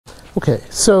Okay,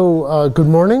 so good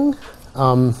morning.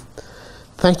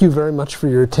 Thank you very much for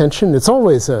your attention. It's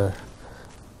always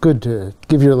good to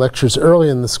give your lectures early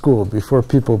in the school before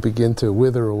people begin to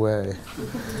wither away.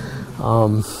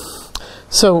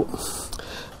 So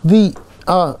the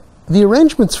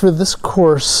arrangements for this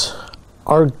course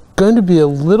are going to be a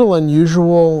little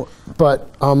unusual, but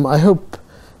I hope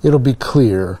it'll be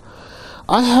clear.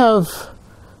 I have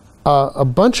a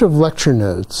bunch of lecture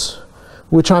notes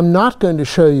which I'm not going to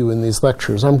show you in these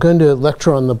lectures. I'm going to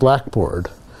lecture on the blackboard.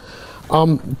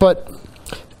 But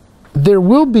there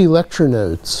will be lecture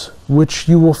notes which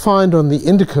you will find on the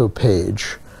Indico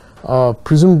page.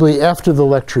 Presumably after the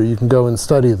lecture you can go and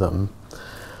study them.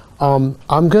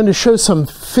 I'm going to show some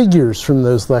figures from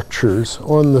those lectures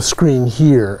on the screen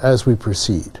here as we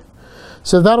proceed.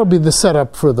 So that'll be the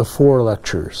setup for the 4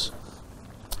 lectures.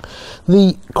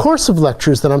 The course of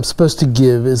lectures that I'm supposed to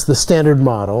give is the Standard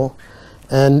Model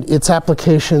and its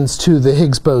applications to the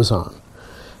Higgs boson.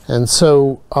 And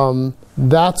so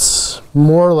that's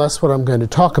more or less what I'm going to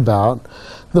talk about.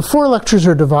 The 4 lectures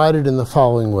are divided in the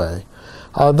following way.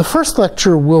 The first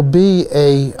lecture will be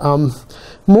a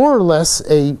more or less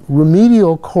a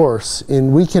remedial course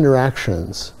in weak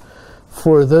interactions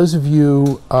for those of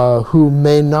you who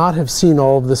may not have seen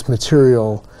all of this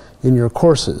material in your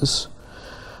courses.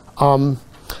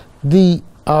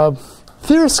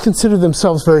 Theorists consider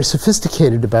themselves very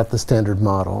sophisticated about the Standard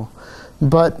Model,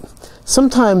 but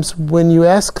sometimes when you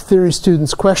ask theory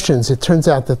students questions, it turns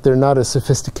out that they're not as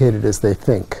sophisticated as they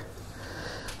think.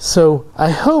 So I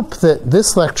hope that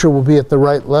this lecture will be at the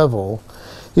right level.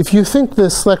 If you think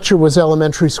this lecture was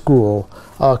elementary school,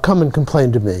 come and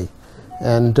complain to me,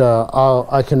 and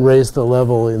I can raise the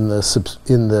level in the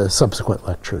subsequent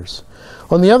lectures.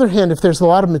 On the other hand, if there's a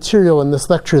lot of material in this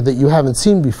lecture that you haven't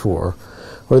seen before,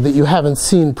 or that you haven't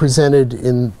seen presented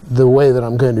in the way that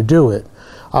I'm going to do it,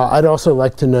 I'd also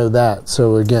like to know that,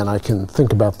 so again, I can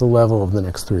think about the level of the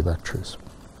next 3 lectures.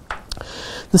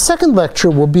 The second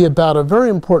lecture will be about a very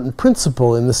important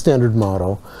principle in the Standard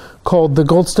Model called the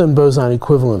Goldstone boson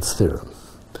equivalence theorem.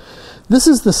 This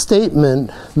is the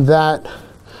statement that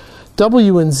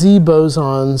W and Z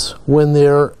bosons, when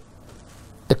they're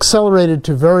accelerated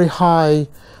to very high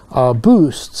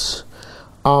boosts,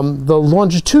 the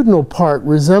longitudinal part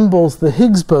resembles the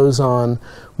Higgs boson,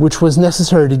 which was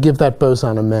necessary to give that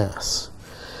boson a mass.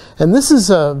 And this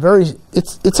is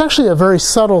it's actually a very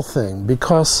subtle thing,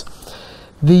 because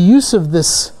the use of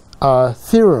this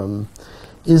theorem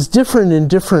is different in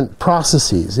different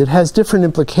processes. It has different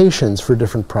implications for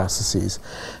different processes.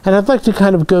 And I'd like to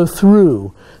kind of go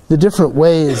through the different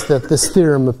ways that this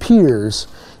theorem appears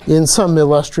in some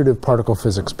illustrative particle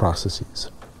physics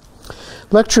processes.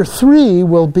 Lecture 3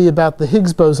 will be about the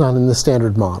Higgs boson in the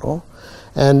Standard Model.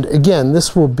 And again,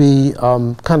 this will be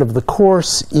kind of the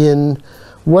course in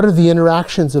what are the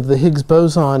interactions of the Higgs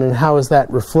boson and how is that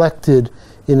reflected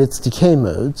in its decay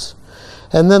modes.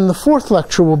 And then the 4th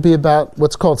lecture will be about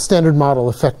what's called Standard Model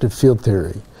effective field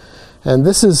theory. And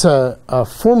this is a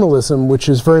formalism which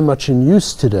is very much in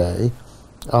use today.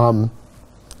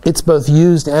 It's both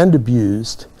used and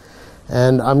abused.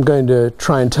 And I'm going to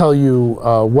try and tell you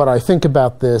what I think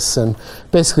about this and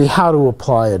basically how to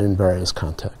apply it in various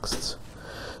contexts.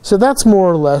 So that's more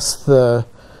or less the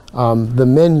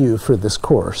menu for this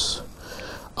course.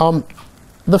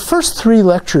 The first 3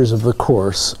 lectures of the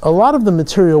course, a lot of the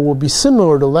material will be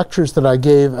similar to lectures that I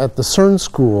gave at the CERN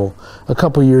school a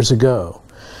couple years ago.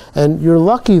 And you're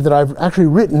lucky that I've actually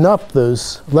written up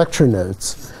those lecture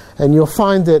notes, and you'll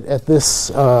find it at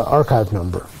this archive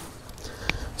number.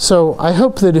 So I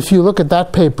hope that if you look at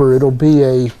that paper, it'll be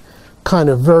a kind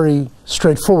of very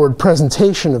straightforward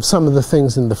presentation of some of the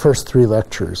things in the first 3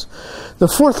 lectures. The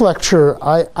 4th lecture,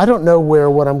 I don't know where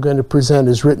what I'm going to present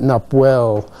is written up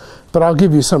well, but I'll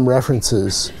give you some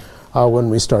references when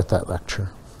we start that lecture.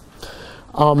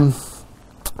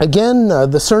 Again,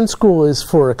 the CERN school is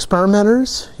for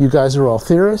experimenters. You guys are all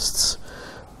theorists.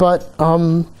 But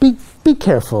be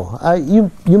careful.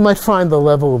 You might find the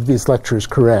level of these lectures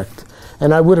correct.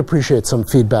 And I would appreciate some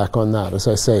feedback on that, as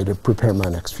I say, to prepare my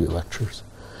next few lectures.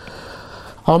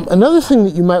 Another thing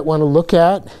that you might want to look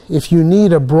at, if you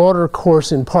need a broader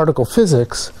course in particle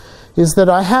physics, is that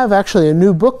I have actually a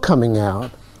new book coming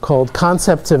out called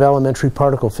Concepts of Elementary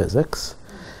Particle Physics.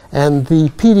 And the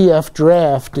PDF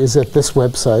draft is at this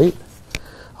website.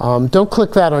 Don't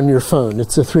click that on your phone.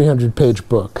 It's a 300-page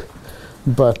book.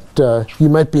 But you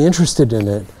might be interested in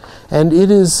it. And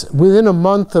it is within a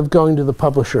month of going to the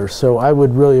publisher, so I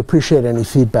would really appreciate any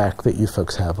feedback that you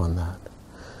folks have on that.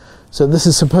 So this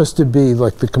is supposed to be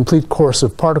like the complete course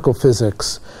of particle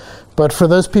physics, but for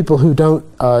those people who don't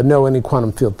know any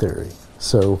quantum field theory.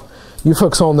 So You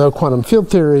folks all know quantum field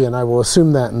theory, and I will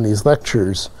assume that in these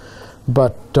lectures,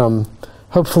 but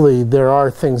hopefully there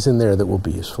are things in there that will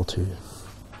be useful to you.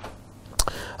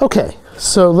 Okay,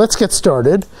 so let's get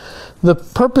started. The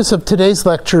purpose of today's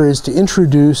lecture is to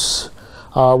introduce,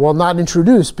 well, not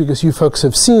introduce because you folks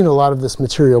have seen a lot of this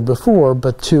material before,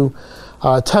 but to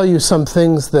tell you some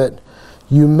things that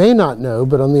you may not know,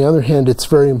 but on the other hand, it's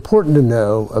very important to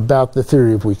know about the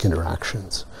theory of weak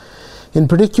interactions. In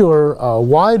particular,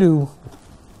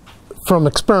 from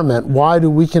experiment, why do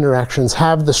weak interactions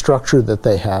have the structure that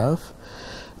they have?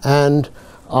 And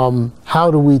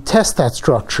how do we test that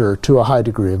structure to a high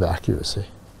degree of accuracy?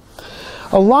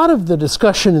 A lot of the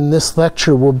discussion in this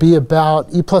lecture will be about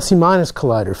E plus E minus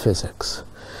collider physics.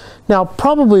 Now,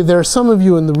 probably there are some of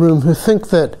you in the room who think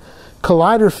that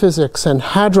collider physics and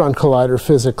hadron collider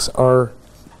physics are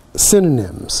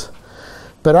synonyms.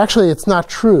 But actually, it's not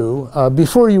true.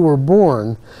 Before you were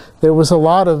born, there was a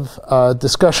lot of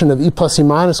discussion of E plus E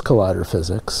minus collider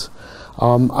physics.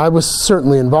 I was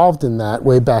certainly involved in that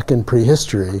way back in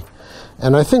prehistory.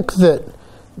 And I think that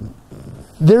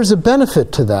there's a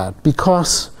benefit to that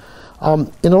because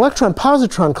in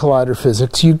electron-positron collider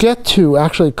physics, you get to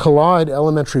actually collide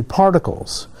elementary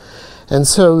particles. And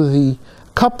so the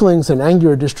couplings and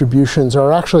angular distributions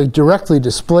are actually directly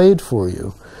displayed for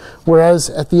you. Whereas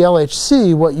at the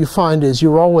LHC, what you find is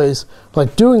you're always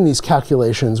like doing these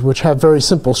calculations, which have very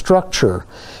simple structure,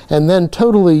 and then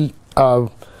totally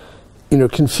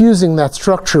confusing that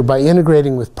structure by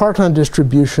integrating with parton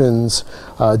distributions,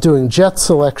 doing jet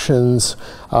selections,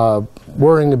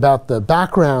 worrying about the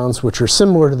backgrounds, which are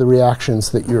similar to the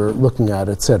reactions that you're looking at,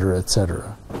 et cetera, et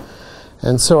cetera.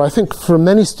 And so I think for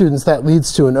many students that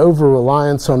leads to an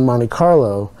over-reliance on Monte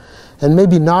Carlo, and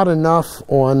maybe not enough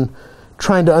on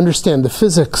trying to understand the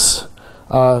physics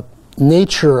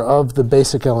nature of the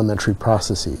basic elementary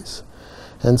processes.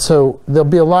 And so there'll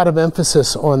be a lot of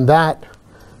emphasis on that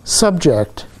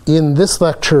subject in this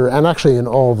lecture and actually in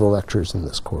all of the lectures in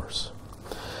this course.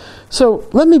 So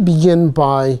let me begin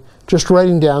by just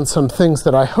writing down some things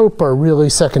that I hope are really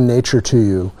second nature to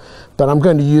you, but I'm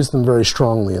going to use them very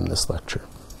strongly in this lecture.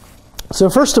 So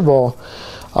first of all,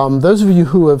 those of you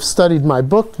who have studied my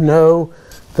book know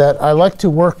that I like to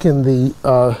work in the,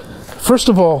 first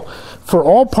of all, for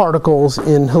all particles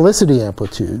in helicity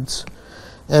amplitudes,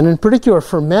 and in particular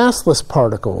for massless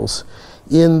particles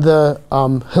in the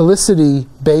helicity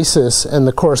basis and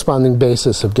the corresponding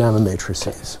basis of gamma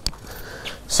matrices.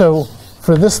 So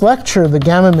for this lecture, the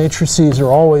gamma matrices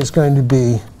are always going to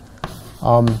be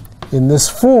in this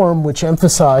form, which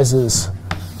emphasizes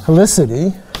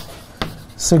helicity.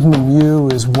 Sigma mu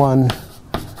is 1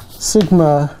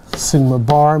 sigma. Sigma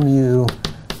bar mu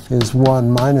is 1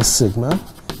 minus sigma.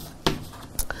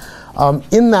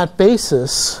 In that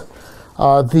basis,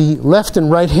 the left and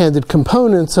right-handed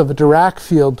components of a Dirac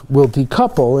field will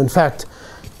decouple. In fact,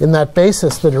 in that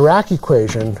basis, the Dirac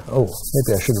equation, oh,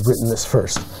 maybe I should have written this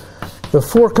first. The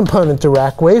four-component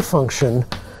Dirac wave function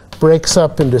breaks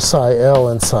up into psi L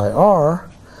and psi R.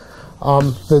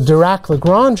 The Dirac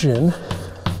Lagrangian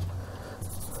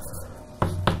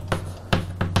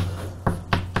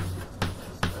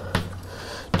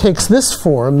takes this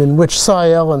form in which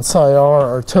psi L and psi R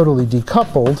are totally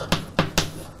decoupled.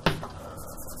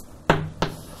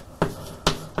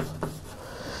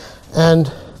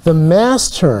 And the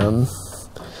mass term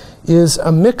is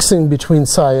a mixing between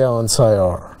psi L and psi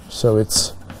R. So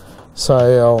it's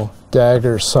psi L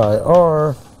dagger psi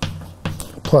R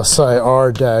plus psi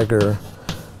R dagger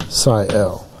psi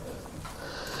L.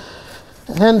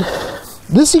 And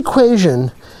this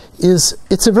equation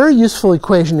it's a very useful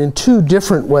equation in two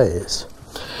different ways.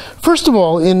 First of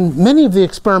all, in many of the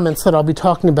experiments that I'll be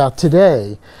talking about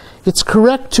today, it's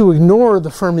correct to ignore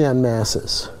the fermion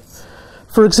masses.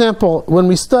 For example, when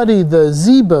we study the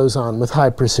Z boson with high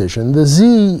precision, the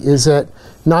Z is at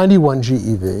 91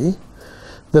 GeV.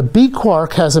 The B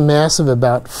quark has a mass of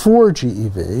about 4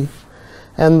 GeV.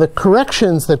 And the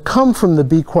corrections that come from the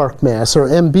B quark mass are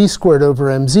mb squared over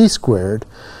mz squared.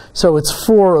 So it's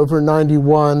 4 over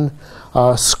 91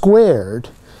 squared.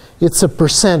 It's a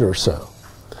percent or so.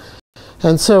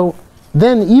 And so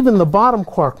then even the bottom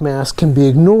quark mass can be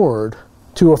ignored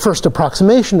to a first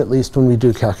approximation, at least when we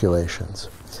do calculations.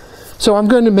 So I'm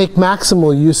going to make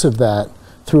maximal use of that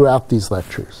throughout these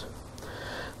lectures.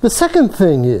 The second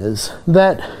thing is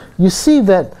that you see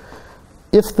that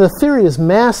if the theory is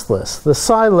massless, the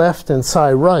psi left and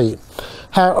psi right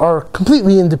are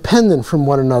completely independent from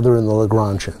one another in the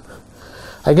Lagrangian.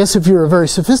 I guess if you're a very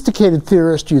sophisticated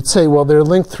theorist, you'd say, well, they're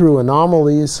linked through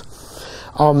anomalies.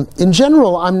 In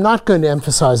general, I'm not going to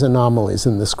emphasize anomalies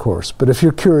in this course, but if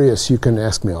you're curious, you can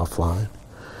ask me offline.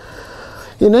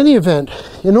 In any event,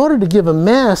 in order to give a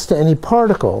mass to any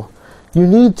particle, you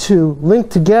need to link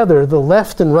together the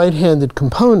left and right-handed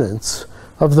components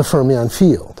of the fermion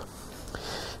field.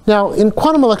 Now, in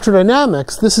quantum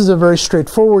electrodynamics, this is a very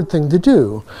straightforward thing to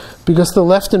do, because the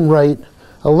left and right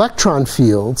electron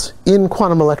fields in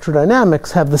quantum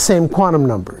electrodynamics have the same quantum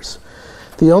numbers.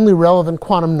 The only relevant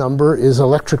quantum number is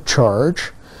electric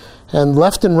charge, and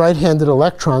left and right-handed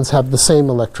electrons have the same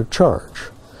electric charge.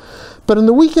 But in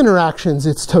the weak interactions,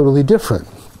 it's totally different.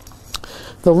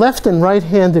 The left and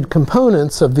right-handed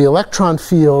components of the electron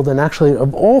field, and actually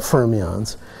of all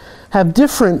fermions, have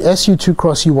different SU2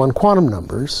 cross U1 quantum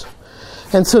numbers.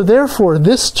 And so therefore,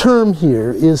 this term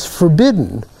here is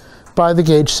forbidden by the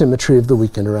gauge symmetry of the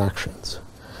weak interactions.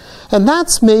 And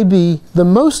that's maybe the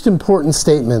most important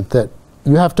statement that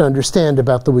you have to understand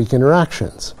about the weak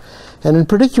interactions. And in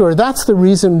particular, that's the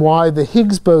reason why the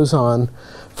Higgs boson,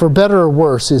 for better or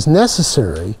worse, is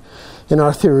necessary in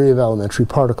our theory of elementary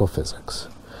particle physics.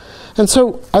 And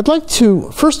so I'd like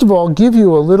to, first of all, give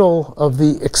you a little of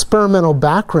the experimental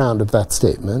background of that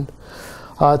statement,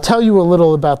 tell you a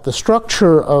little about the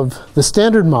structure of the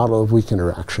standard model of weak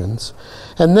interactions,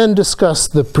 and then discuss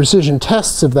the precision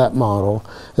tests of that model,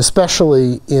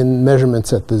 especially in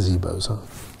measurements at the Z boson.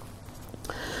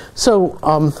 So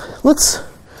let's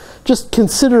just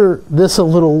consider this a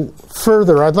little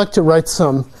further. I'd like to write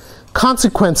some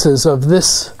consequences of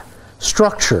this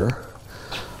structure.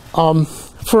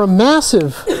 For a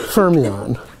massive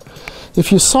fermion,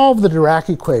 if you solve the Dirac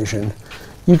equation,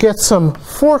 you get some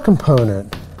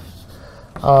 4-component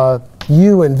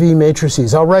U and V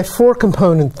matrices. I'll write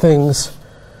 4-component things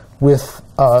with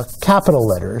capital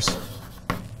letters.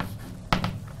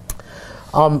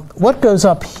 What goes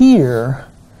up here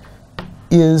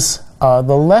is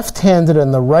the left-handed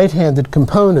and the right-handed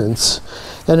components.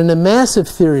 And in a massive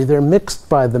theory, they're mixed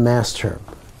by the mass term.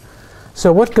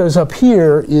 So what goes up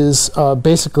here is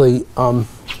basically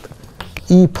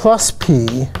E plus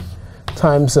P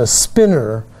times a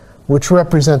spinner, which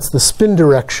represents the spin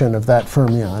direction of that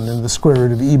fermion, and the square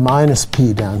root of E minus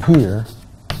P down here.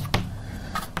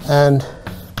 And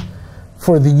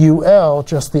for the UL,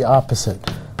 just the opposite.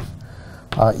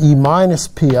 E minus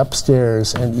P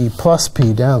upstairs and E plus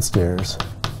P downstairs.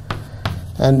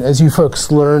 And as you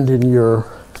folks learned in your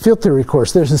field theory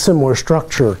course, there's a similar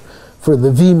structure for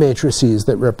the V matrices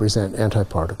that represent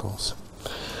antiparticles.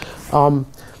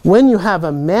 When you have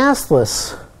a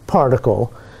massless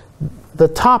particle, the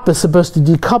top is supposed to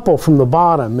decouple from the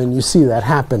bottom, and you see that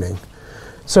happening.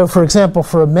 So for example,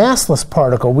 for a massless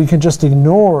particle, we can just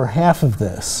ignore half of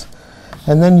this.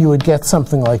 And then you would get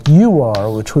something like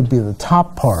UR, which would be the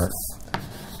top part,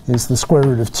 is the square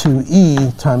root of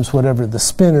 2E times whatever the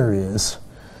spinner is.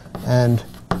 And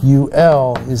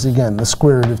UL is, again, the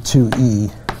square root of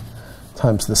 2E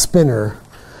times the spinner.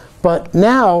 But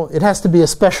now it has to be a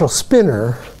special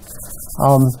spinner.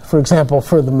 For example,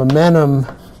 for the momentum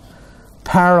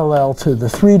parallel to the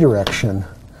 3 direction,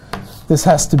 this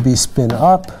has to be spin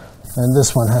up, and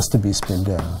this one has to be spin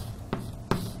down.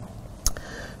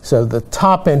 So the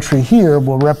top entry here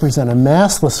will represent a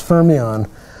massless fermion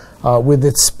with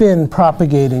its spin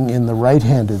propagating in the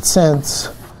right-handed sense.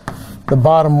 The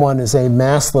bottom one is a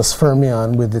massless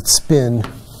fermion with its spin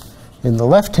in the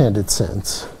left-handed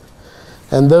sense.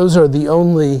 And those are the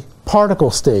only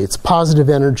particle states, positive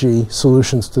energy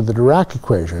solutions to the Dirac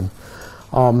equation,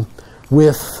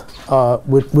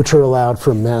 which are allowed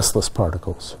for massless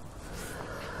particles.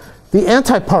 The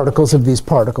antiparticles of these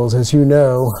particles, as you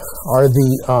know, are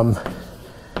the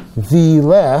V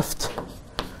left,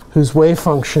 whose wave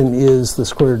function is the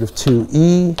square root of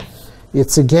 2E.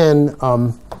 It's, again,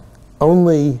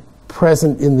 only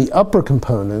present in the upper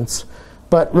components.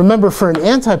 But remember, for an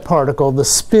antiparticle, the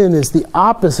spin is the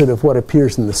opposite of what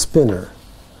appears in the spinner.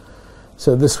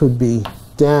 So this would be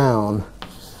down.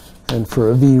 And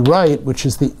for a V right, which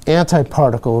is the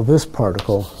antiparticle of this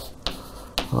particle,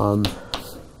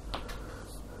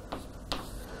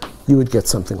 you would get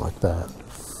something like that.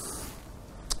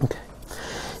 Okay.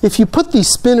 If you put these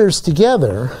spinners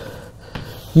together,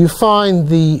 you find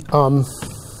the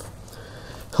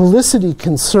helicity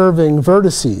conserving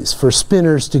vertices for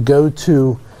spinners to go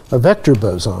to a vector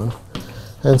boson.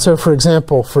 And so, for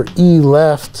example, for E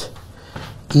left,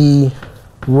 E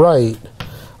right,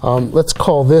 let's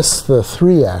call this the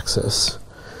 3-axis.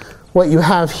 What you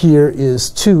have here is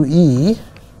 2E,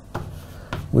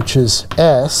 which is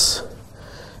S.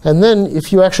 And then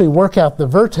if you actually work out the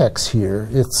vertex here,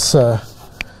 it's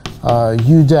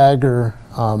U dagger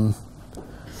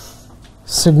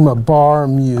sigma bar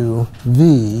mu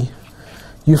V.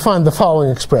 You find the following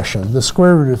expression, the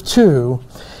square root of 2,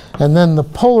 and then the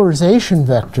polarization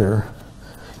vector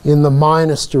in the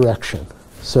minus direction.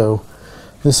 So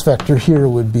this vector here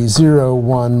would be 0,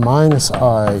 1, minus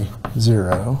I,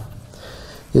 0.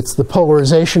 It's the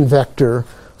polarization vector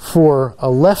for a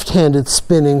left-handed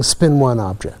spinning spin 1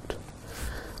 object.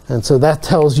 And so that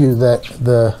tells you that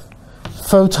the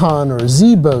photon or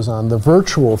Z boson, the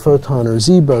virtual photon or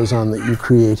Z boson that you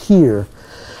create here,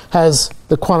 has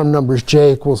the quantum numbers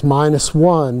j equals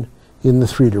 -1 in the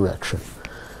 3 direction.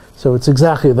 So it's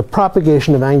exactly the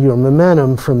propagation of angular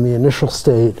momentum from the initial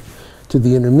state to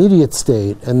the intermediate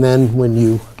state, and then when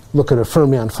you look at a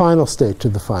fermion final state, to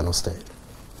the final state.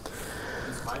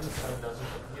 This minus sign doesn't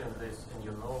appear in this, and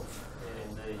you know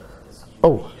in the SUVL.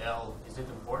 Oh. Is it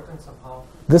important somehow?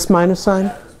 This minus sign?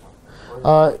 Yeah, this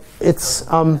one. It's,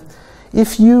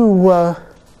 if you,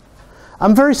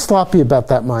 I'm very sloppy about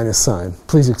that minus sign.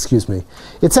 Please excuse me.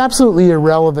 It's absolutely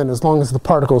irrelevant as long as the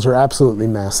particles are absolutely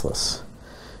massless.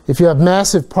 If you have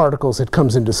massive particles, it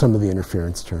comes into some of the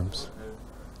interference terms.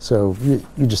 So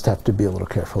you just have to be a little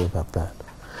careful about that.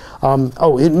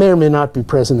 Oh, it may or may not be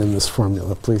present in this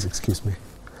formula. Please excuse me.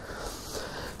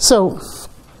 So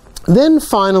then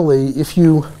finally, if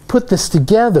you put this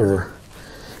together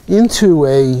into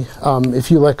a,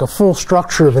 if you like, a full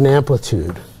structure of an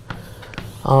amplitude,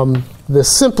 the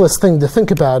simplest thing to think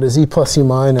about is E plus E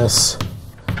minus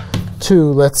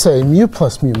to, let's say, mu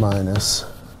plus mu minus,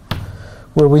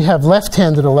 where we have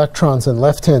left-handed electrons and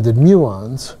left-handed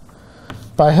muons.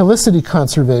 By helicity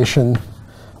conservation,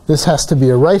 this has to be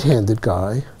a right-handed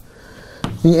guy.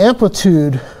 The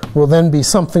amplitude will then be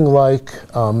something like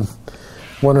 1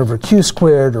 over q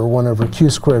squared or 1 over q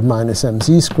squared minus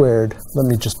mz squared. Let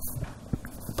me just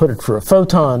put it for a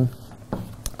photon.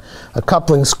 A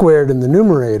coupling squared in the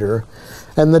numerator.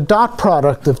 And the dot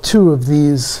product of 2 of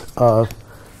these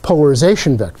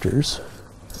polarization vectors.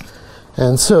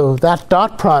 And so that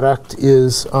dot product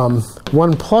is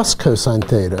 1 plus cosine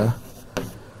theta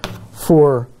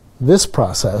for this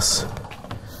process.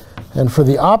 And for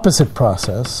the opposite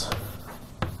process,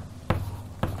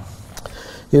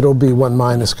 it'll be 1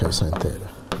 minus cosine theta.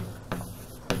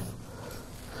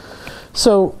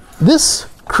 So this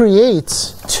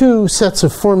creates 2 sets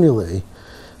of formulae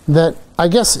that, I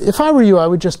guess, if I were you, I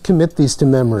would just commit these to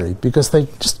memory because they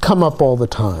just come up all the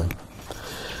time.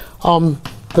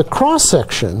 The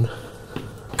cross-section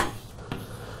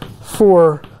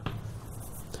for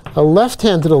a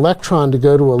left-handed electron to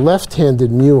go to a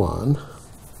left-handed muon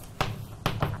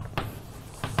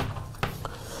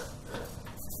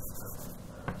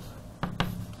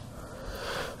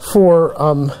for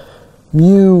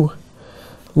mu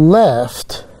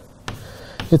left,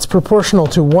 it's proportional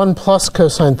to 1 plus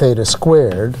cosine theta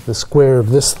squared, the square of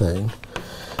this thing.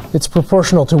 It's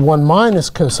proportional to 1 minus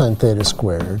cosine theta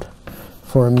squared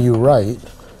for a mu right.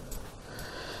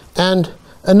 And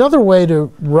another way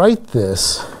to write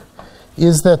this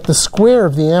is that the square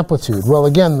of the amplitude, well,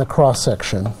 again, the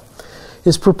cross-section,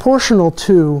 is proportional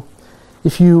to,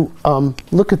 if you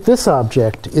look at this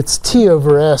object, it's t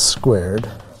over s squared.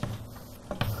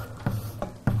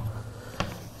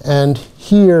 And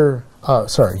here,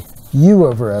 sorry, u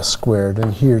over s squared,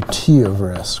 and here t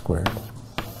over s squared.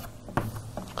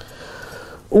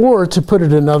 Or to put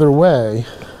it another way,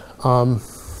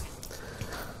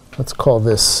 let's call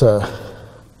this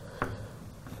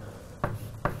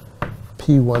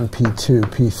P1, P2,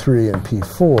 P3, and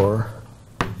P4.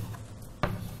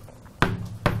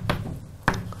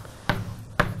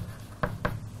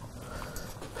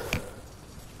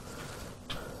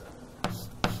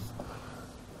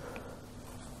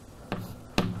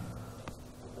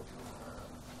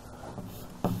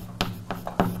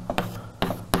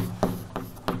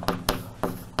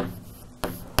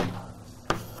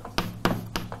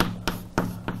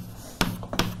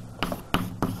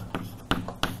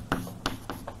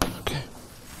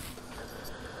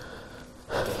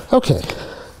 Okay,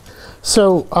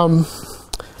 so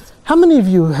how many of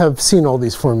you have seen all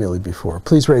these formulae before?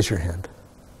 Please raise your hand.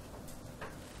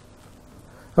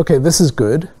 Okay, this is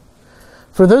good.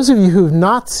 For those of you who have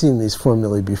not seen these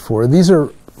formulae before, these are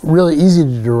really easy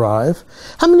to derive.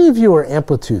 How many of you are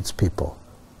amplitudes people?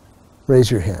 Raise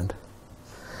your hand.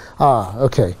 Ah,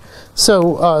 okay.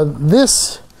 So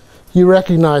this you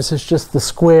recognize as just the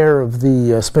square of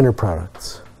the spinor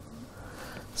products.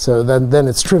 So then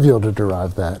it's trivial to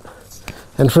derive that.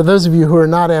 And for those of you who are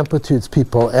not amplitudes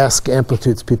people, ask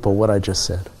amplitudes people what I just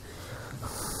said.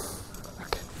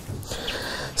 Okay.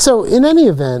 So in any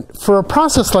event, for a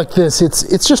process like this,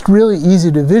 it's just really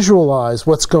easy to visualize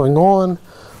what's going on,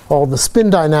 all the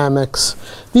spin dynamics.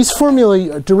 These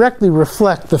formulae directly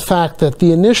reflect the fact that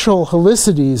the initial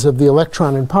helicities of the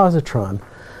electron and positron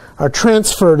are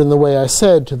transferred in the way I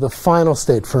said to the final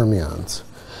state fermions.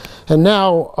 And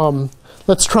now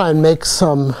let's try and make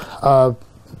some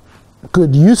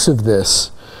good use of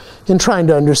this in trying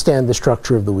to understand the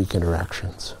structure of the weak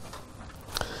interactions.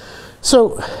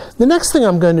 So the next thing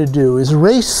I'm going to do is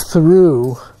race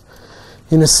through,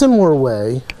 in a similar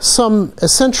way, some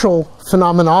essential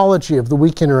phenomenology of the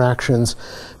weak interactions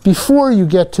before you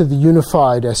get to the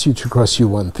unified SU2 cross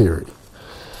U1 theory.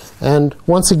 And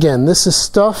once again, this is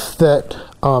stuff that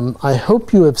I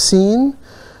hope you have seen,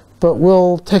 but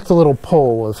we'll take a little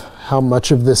poll of how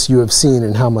much of this you have seen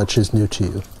and how much is new to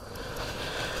you.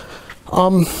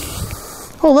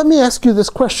 Well, let me ask you this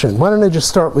question. Why don't I just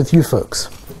start with you folks?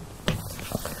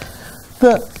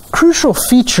 The crucial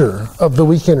feature of the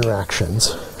weak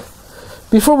interactions,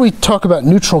 before we talk about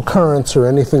neutral currents or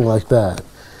anything like that,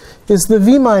 is the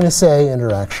V minus A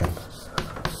interaction.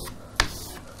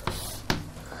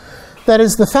 That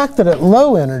is the fact that at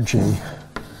low energy,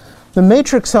 the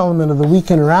matrix element of the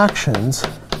weak interactions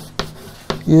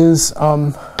is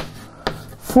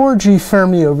 4G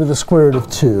Fermi over the square root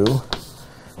of 2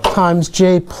 times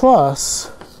J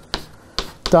plus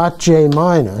dot J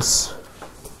minus,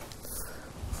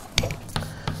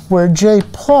 where J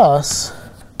plus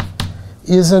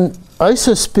is an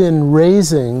isospin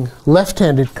raising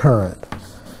left-handed current,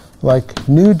 like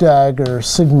nu dagger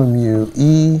sigma mu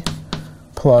E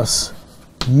plus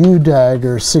U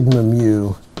dagger sigma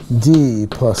mu D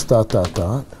plus dot dot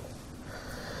dot.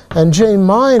 And J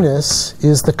minus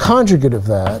is the conjugate of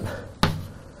that,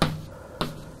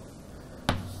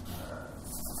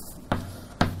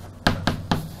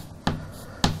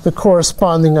 the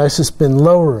corresponding isospin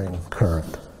lowering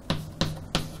current.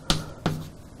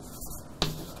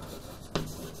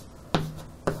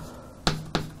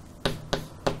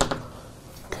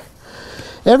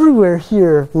 Everywhere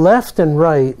here, left and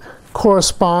right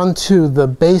correspond to the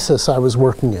basis I was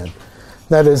working in.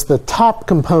 That is, the top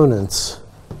components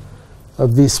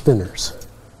of these spinners.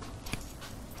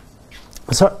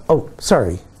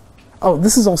 Sorry. Oh,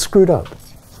 this is all screwed up.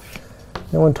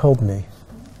 No one told me.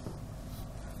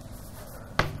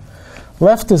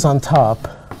 Left is on top,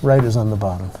 right is on the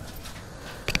bottom.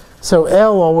 So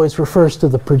L always refers to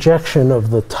the projection of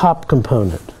the top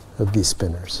component of these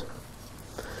spinners.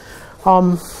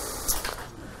 V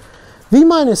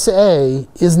minus A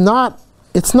is not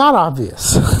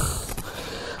obvious.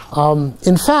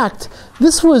 In fact,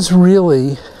 this was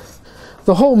really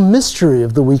the whole mystery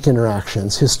of the weak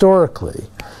interactions historically,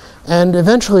 and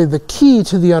eventually the key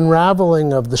to the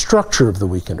unraveling of the structure of the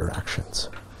weak interactions.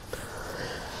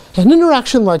 An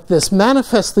interaction like this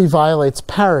manifestly violates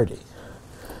parity,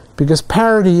 because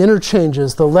parity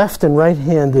interchanges the left and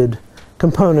right-handed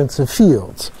components of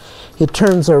fields. It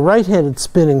turns a right-handed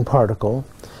spinning particle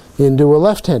into a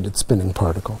left-handed spinning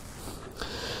particle.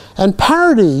 And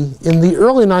parity in the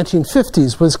early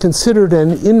 1950s was considered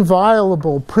an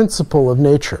inviolable principle of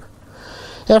nature.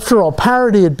 After all,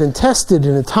 parity had been tested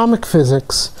in atomic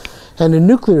physics and in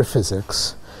nuclear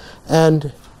physics,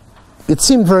 and it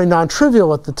seemed very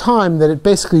non-trivial at the time that it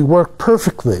basically worked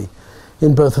perfectly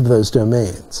in both of those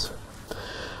domains.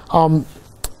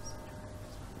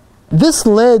 This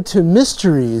led to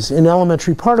mysteries in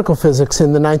elementary particle physics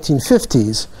in the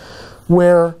 1950s,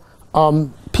 where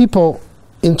people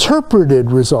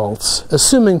interpreted results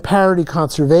assuming parity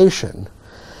conservation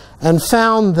and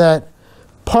found that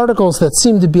particles that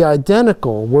seemed to be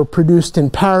identical were produced in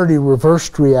parity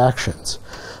reversed reactions.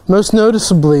 Most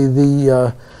noticeably,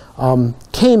 the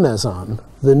K-meson,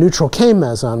 the neutral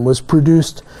K-meson, was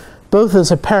produced both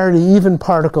as a parity even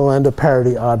particle and a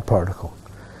parity odd particle.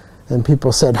 And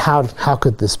people said, how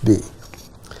could this be?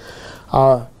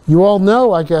 You all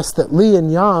know, I guess, that Li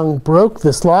and Yang broke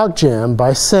this logjam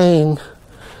by saying,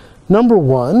 number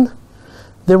one,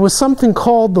 there was something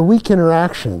called the weak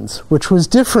interactions, which was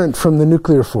different from the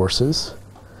nuclear forces.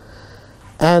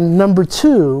 And number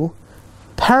two,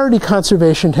 parity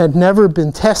conservation had never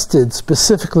been tested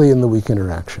specifically in the weak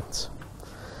interactions.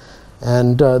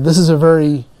 And this is a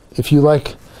very, if you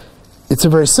like, it's a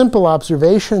very simple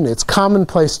observation. It's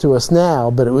commonplace to us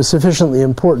now, but it was sufficiently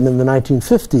important in the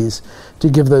 1950s to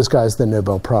give those guys the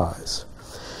Nobel Prize.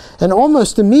 And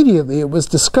almost immediately it was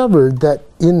discovered that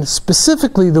in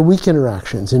specifically the weak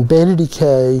interactions, in beta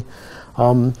decay,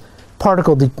 other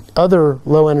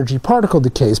low energy particle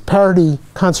decays, parity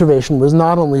conservation was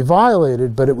not only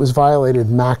violated, but it was violated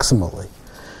maximally.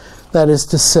 That is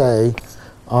to say,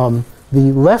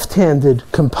 the left-handed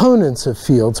components of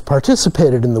fields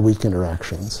participated in the weak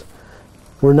interactions.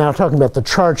 We're now talking about the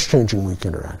charge-changing weak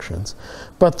interactions.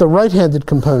 But the right-handed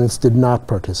components did not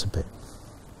participate.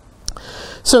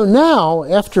 So now,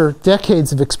 after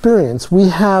decades of experience, we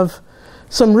have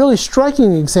some really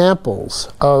striking examples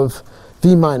of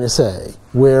V minus A,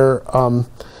 where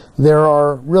there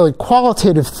are really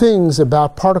qualitative things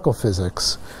about particle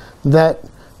physics that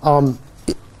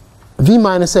V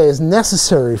minus A is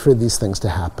necessary for these things to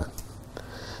happen.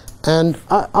 And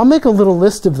I'll make a little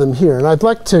list of them here, and I'd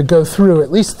like to go through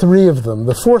at least 3 of them.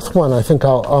 The 4th one I think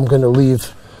I'm going to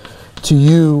leave to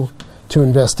you to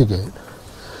investigate.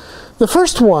 The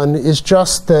first one is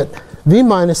just that V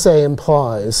minus A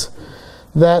implies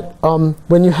that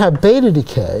when you have beta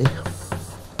decay,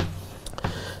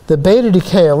 the beta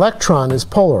decay electron is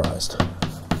polarized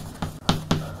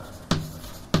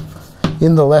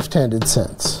in the left-handed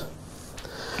sense.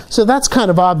 So that's kind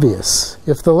of obvious.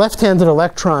 If the left-handed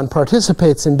electron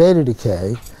participates in beta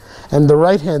decay and the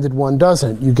right-handed one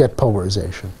doesn't, you get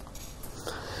polarization.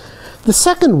 The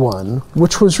second one,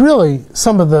 which was really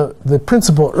some of the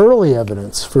principal early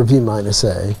evidence for V minus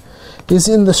A, is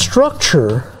in the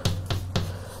structure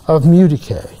of mu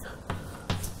decay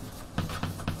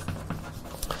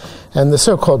and the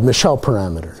so-called Michel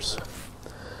parameters.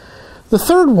 The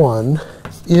third one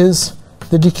is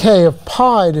the decay of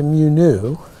pi to mu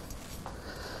nu.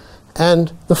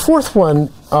 And the fourth one,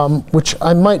 which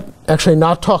I might actually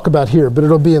not talk about here, but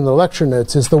it'll be in the lecture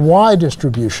notes, is the Y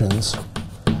distributions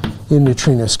in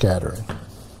neutrino scattering.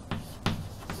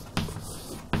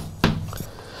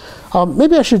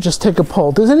 Maybe I should just take a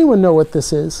poll. Does anyone know what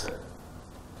this is?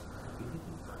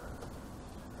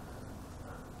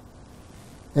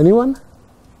 Anyone?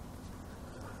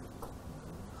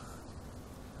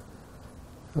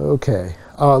 Okay.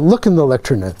 Look in the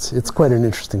lecture notes. It's quite an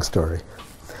interesting story.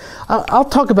 I'll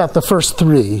talk about the first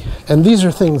 3, and these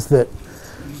are things that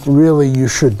really you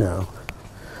should know.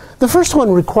 The first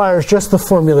one requires just the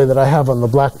formula that I have on the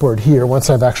blackboard here once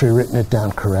I've actually written it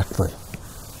down correctly.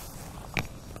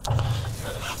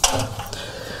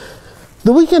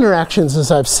 The weak interactions,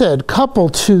 as I've said, couple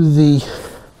to the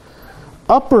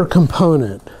upper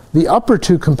component, the upper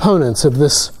 2 components of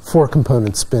this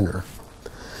 4-component spinner.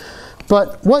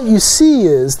 But what you see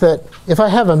is that if I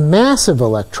have a massive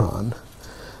electron,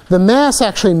 the mass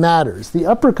actually matters. The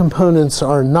upper components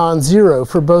are non-zero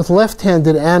for both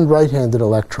left-handed and right-handed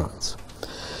electrons.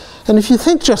 And if you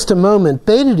think just a moment,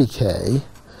 beta decay,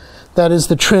 that is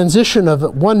the transition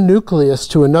of one nucleus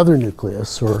to another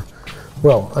nucleus, or,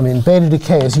 well, I mean, beta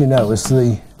decay, as you know, is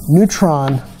the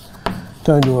neutron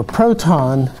going to a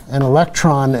proton, an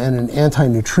electron, and an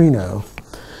antineutrino.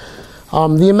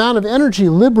 The amount of energy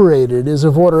liberated is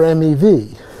of order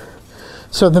MeV.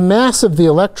 So the mass of the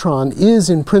electron is,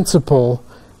 in principle,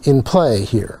 in play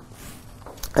here.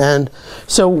 And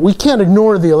so we can't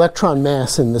ignore the electron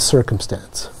mass in this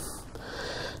circumstance.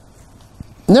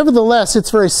 Nevertheless,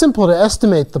 it's very simple to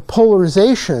estimate the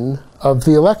polarization of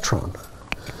the electron.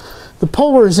 The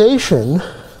polarization,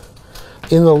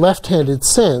 in the left-handed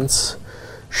sense,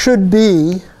 should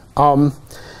be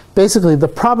basically the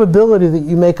probability that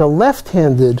you make a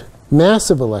left-handed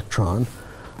massive electron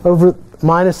over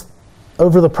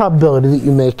the probability that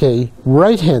you make a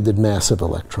right-handed massive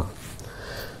electron.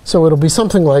 So it'll be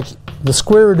something like the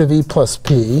square root of E plus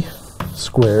P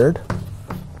squared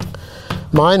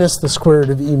minus the square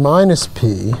root of E minus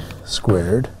P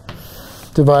squared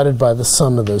divided by the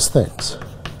sum of those things.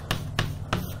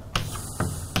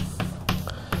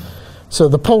 So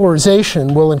the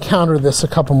polarization, we'll encounter this a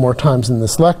couple more times in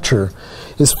this lecture,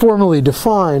 is formally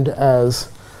defined as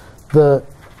the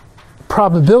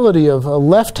probability of a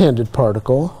left-handed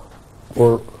particle,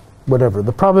 or whatever,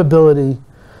 the probability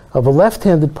of a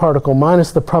left-handed particle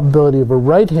minus the probability of a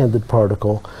right-handed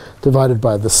particle divided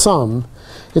by the sum.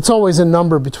 It's always a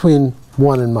number between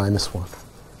 1 and minus 1.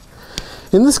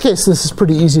 In this case, this is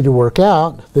pretty easy to work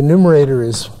out. The numerator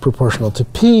is proportional to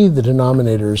P, the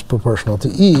denominator is proportional to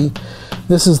E.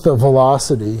 This is the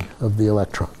velocity of the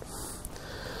electron.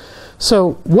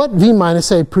 So what V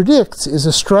minus A predicts is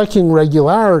a striking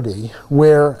regularity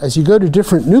where, as you go to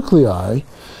different nuclei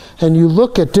and you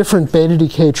look at different beta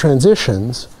decay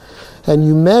transitions and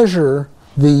you measure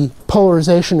the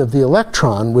polarization of the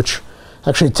electron, which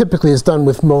actually typically is done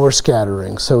with Mohr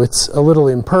scattering, so it's a little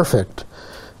imperfect.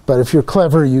 But if you're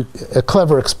clever, a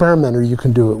clever experimenter, you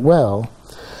can do it well.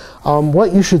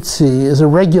 What you should see is a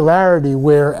regularity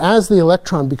where, as the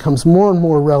electron becomes more and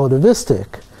more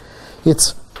relativistic,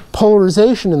 its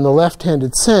polarization in the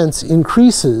left-handed sense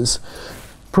increases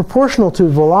proportional to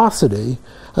velocity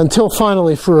until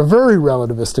finally, for a very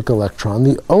relativistic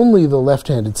electron, only the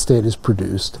left-handed state is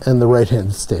produced and the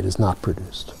right-handed state is not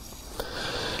produced.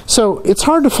 So it's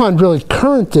hard to find really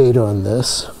current data on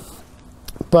this,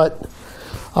 but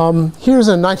here's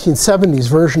a 1970s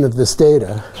version of this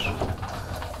data.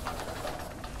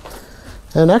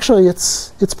 And actually,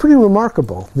 it's pretty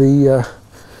remarkable.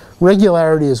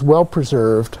 Regularity is well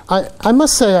preserved. I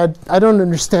must say I don't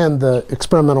understand the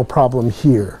experimental problem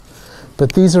here,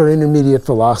 but these are intermediate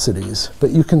velocities. But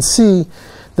you can see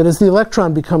that as the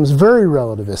electron becomes very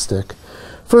relativistic,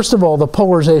 first of all, the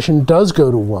polarization does go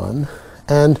to 1,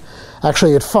 and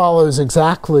actually it follows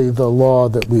exactly the law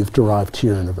that we've derived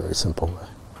here in a very simple way.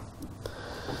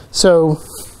 So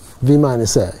V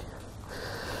minus A.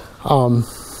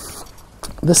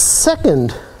 The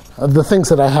second of the things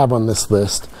that I have on this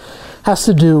list has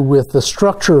to do with the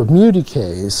structure of mu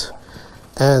decays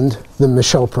and the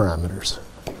Michel parameters.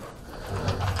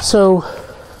 So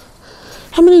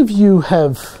how many of you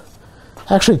have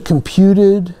actually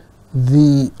computed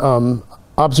the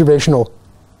observational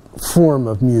form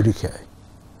of mu decay?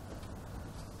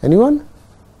 Anyone?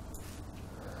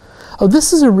 Oh,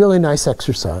 this is a really nice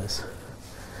exercise.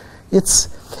 It's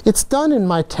done in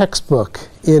my textbook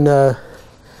in a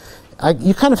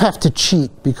you kind of have to cheat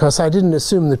because I didn't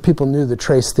assume that people knew the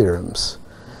trace theorems.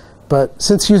 But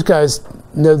since you guys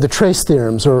know the trace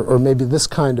theorems, or maybe this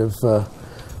kind of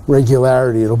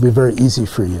regularity, it'll be very easy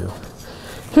for you.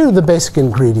 Here are the basic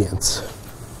ingredients.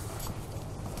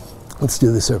 Let's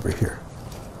do this over here.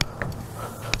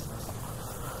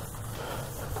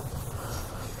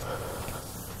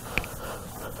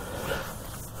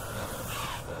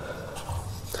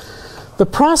 The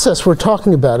process we're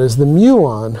talking about is the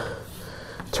muon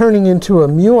turning into a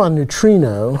muon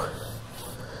neutrino,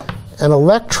 an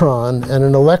electron, and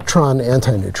an electron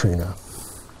antineutrino.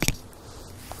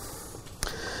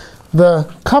 The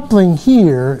coupling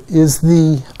here is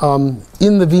the,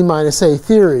 in the V minus A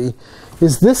theory,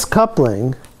 is this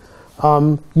coupling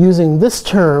using this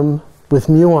term with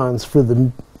muons for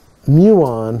the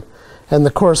muon and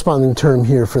the corresponding term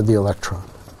here for the electron.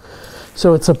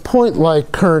 So it's a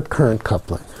point-like current-current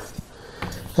coupling.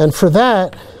 And for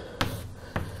that,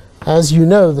 as you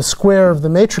know, the square of the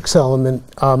matrix element,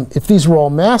 if these were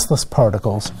all massless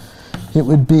particles, it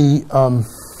would be,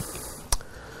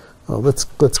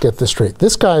 let's get this straight.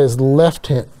 This guy is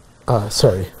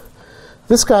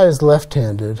this guy is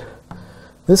left-handed,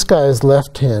 this guy is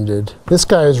left-handed, this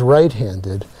guy is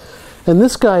right-handed, and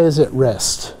this guy is at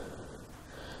rest.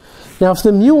 Now, if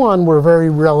the muon were very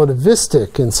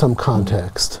relativistic in some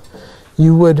context,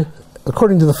 you would,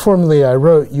 according to the formulae I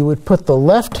wrote, you would put the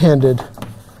left-handed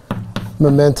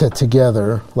momenta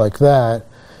together like that,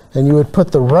 and you would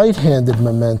put the right-handed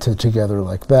momenta together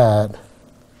like that,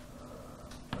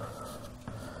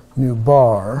 nu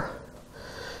bar,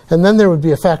 and then there would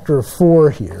be a factor of 4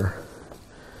 here.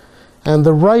 And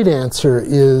the right answer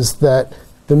is that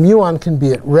the muon can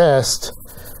be at rest,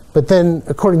 but then,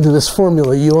 according to this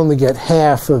formula, you only get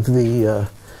half of the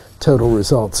total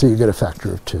result, so you get a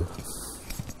factor of 2.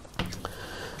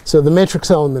 So the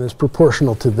matrix element is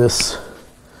proportional to this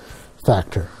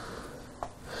factor.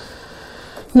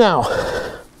 Now,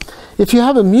 if you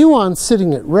have a muon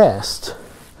sitting at rest,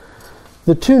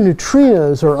 the 2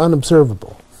 neutrinos are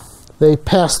unobservable. They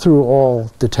pass through all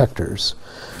detectors.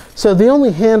 So the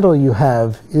only handle you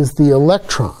have is the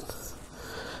electron.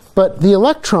 But the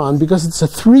electron, because it's a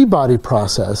 3-body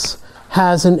process,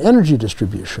 has an energy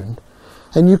distribution.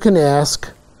 And you can ask,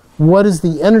 what is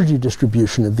the energy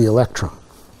distribution of the electron?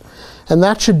 And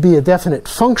that should be a definite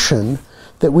function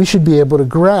that we should be able to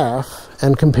graph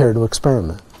and compare to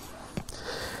experiment.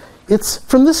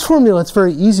 From this formula, it's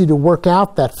very easy to work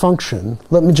out that function.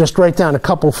 Let me just write down a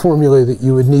couple formulae that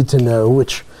you would need to know,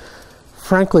 which,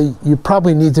 frankly, you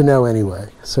probably need to know anyway.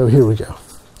 So here we go.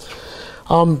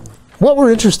 What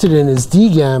we're interested in is d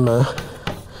gamma,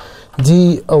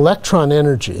 d electron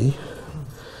energy.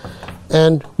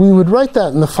 And we would write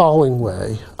that in the following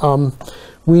way.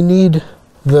 We need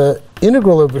the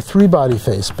integral over 3-body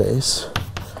phase space,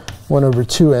 1 over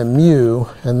 2 mu,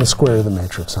 and the square of the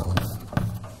matrix element.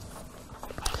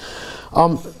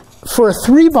 For a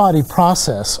 3-body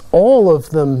process, all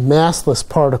of them massless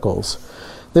particles,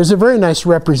 there's a very nice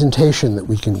representation that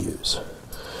we can use.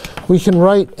 We can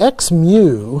write x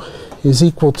mu is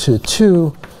equal to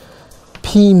 2p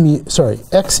mu,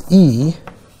 xe,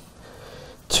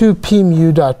 2p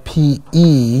mu dot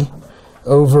pe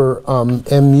over m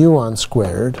muon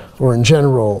squared, or in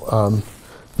general,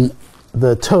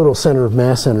 the total center of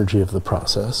mass energy of the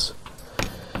process.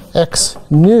 X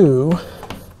nu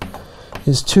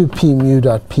is 2p mu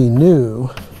dot p nu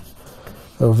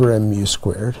over m mu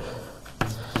squared.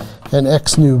 And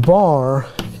x nu bar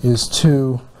is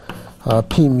 2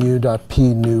 p mu dot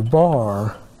p nu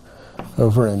bar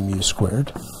over m mu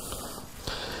squared.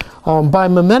 By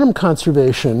momentum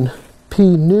conservation,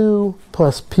 p nu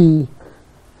plus p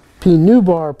nu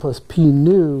bar plus p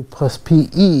nu plus pe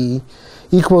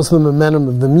equals the momentum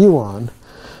of the muon.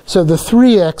 So the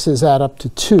 3x's add up to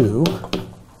 2.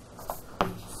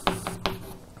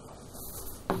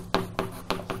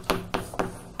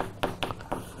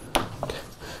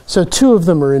 So 2 of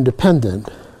them are independent.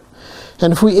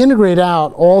 And if we integrate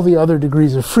out all the other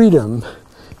degrees of freedom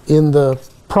in the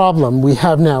problem, we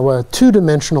have now a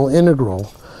two-dimensional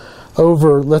integral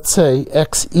over, let's say,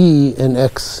 xe and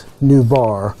x nu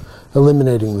bar,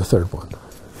 eliminating the third one.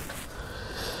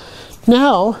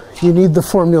 Now, you need the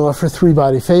formula for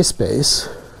three-body phase space.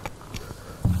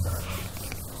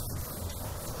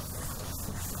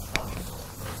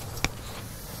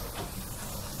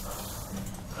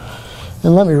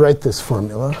 And let me write this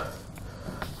formula.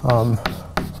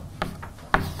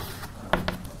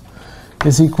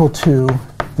 Is equal to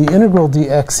the integral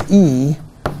dxe,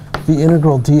 the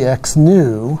integral dx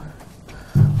nu,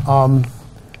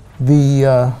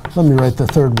 let me write the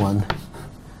third one,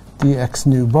 dx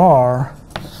nu bar,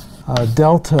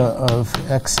 delta of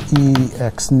xe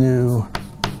x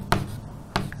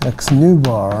nu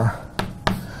bar,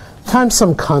 times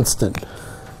some constant,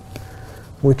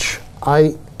 which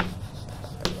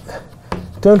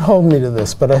don't hold me to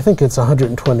this, but I think it's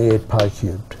 128 pi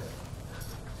cubed.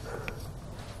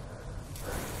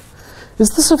 Is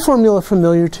this a formula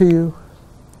familiar to you?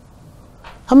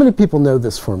 How many people know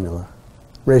this formula?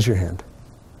 Raise your hand.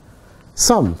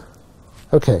 Some.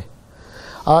 Okay.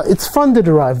 It's fun to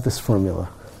derive this formula.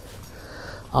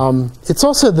 It's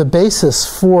also the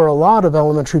basis for a lot of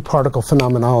elementary particle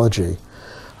phenomenology.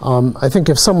 I think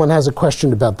if someone has a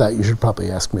question about that, you should probably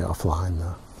ask me offline,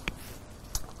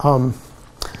 though.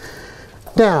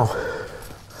 Now,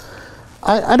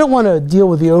 I don't want to deal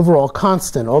with the overall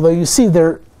constant, although you see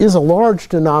there is a large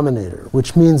denominator,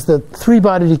 which means that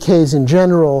three-body decays in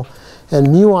general and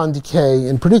muon decay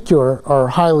in particular are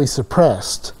highly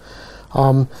suppressed.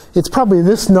 It's probably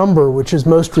this number which is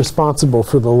most responsible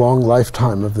for the long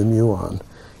lifetime of the muon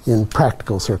in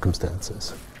practical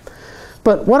circumstances.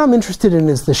 But what I'm interested in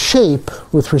is the shape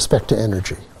with respect to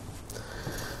energy.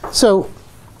 So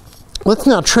let's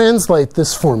now translate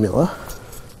this formula.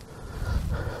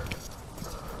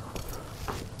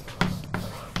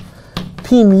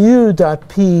 P mu dot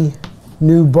P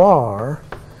nu bar,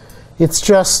 it's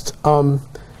just,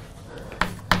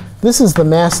 this is the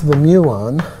mass of the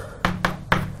muon.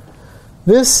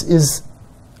 This is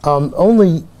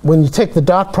only, when you take the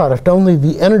dot product, only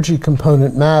the energy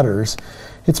component matters.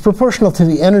 It's proportional to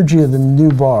the energy of the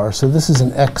nu bar, so this is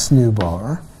an x nu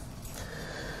bar.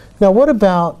 Now what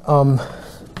about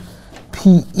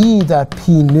PE dot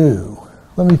P nu?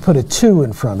 Let me put a 2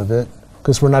 in front of it,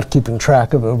 because we're not keeping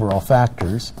track of overall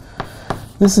factors.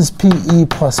 This is PE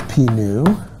plus P nu.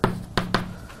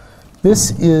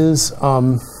 This is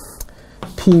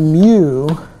P mu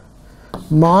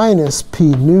minus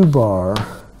P nu bar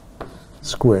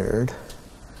squared.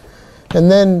 And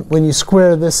then when you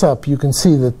square this up, you can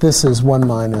see that this is 1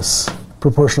 minus,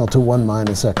 proportional to 1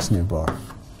 minus x nu bar.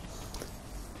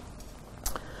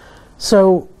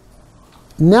 So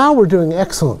now we're doing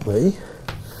excellently.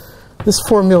 This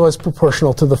formula is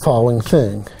proportional to the following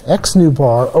thing. X nu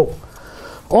bar,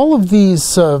 all of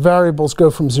these variables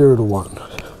go from 0 to 1.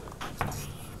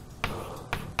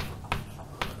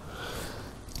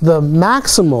 The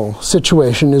maximal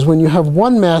situation is when you have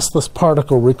one massless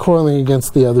particle recoiling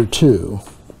against the other two.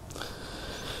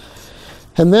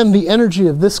 And then the energy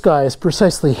of this guy is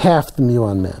precisely half the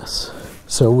muon mass.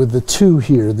 So with the 2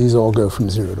 here, these all go from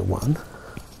 0 to 1.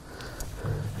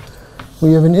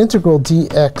 We have an integral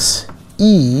dxe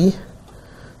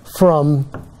from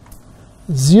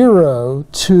 0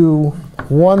 to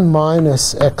 1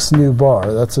 minus x nu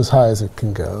bar. That's as high as it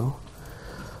can go.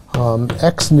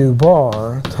 X nu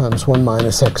bar times 1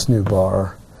 minus x nu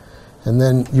bar. And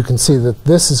then you can see that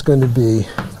this is going to be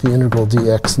the integral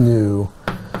dx nu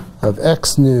of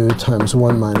x nu times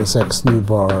 1 minus x nu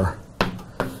bar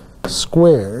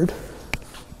squared.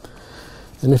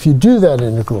 And if you do that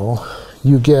integral,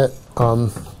 you get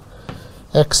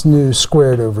x nu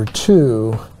squared over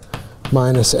 2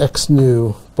 minus x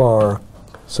nu bar,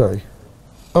 sorry.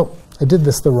 Oh, I did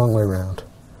this the wrong way around.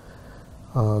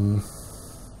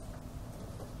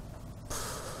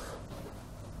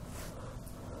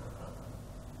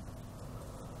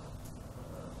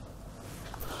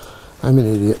 I'm an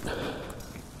idiot.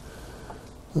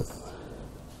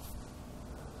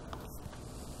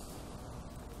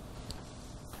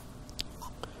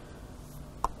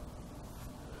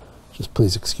 Just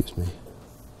please excuse me.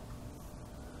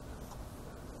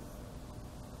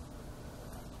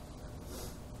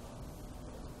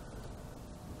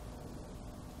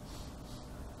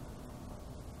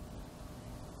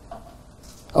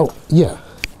 Oh, yeah,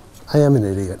 I am an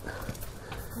idiot.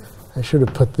 I should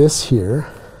have put this here.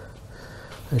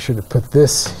 I should have put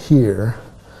this here.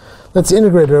 Let's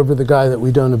integrate it over the guy that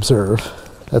we don't observe.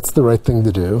 That's the right thing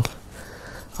to do.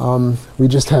 We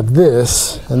just have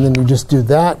this, and then you just do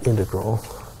that integral.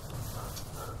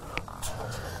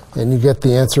 And you get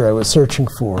the answer I was searching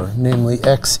for, namely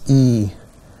xe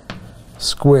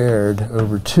squared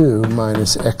over 2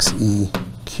 minus xe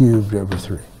cubed over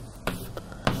 3.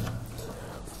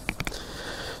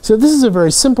 So this is a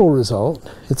very simple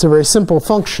result. It's a very simple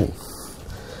function.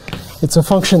 It's a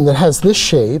function that has this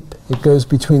shape. It goes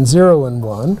between 0 and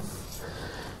 1.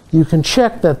 You can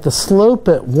check that the slope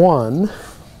at 1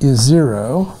 is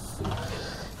 0.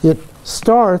 It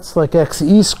starts like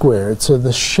xe squared, so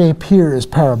the shape here is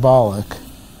parabolic,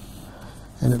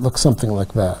 and it looks something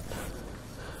like that.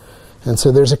 And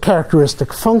so there's a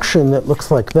characteristic function that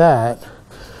looks like that,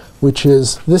 which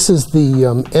is, this is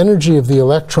the energy of the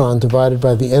electron divided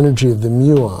by the energy of the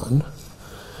muon,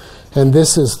 and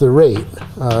this is the rate,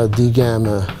 d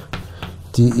gamma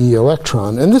dE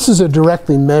electron. And this is a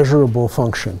directly measurable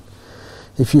function.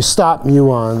 If you stop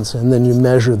muons and then you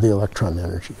measure the electron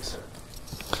energies.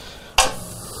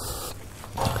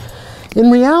 In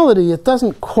reality, it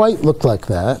doesn't quite look like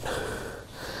that.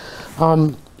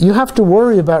 You have to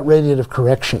worry about radiative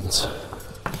corrections.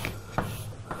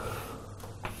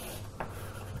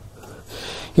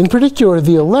 In particular,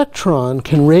 the electron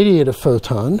can radiate a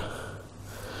photon.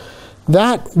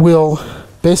 That will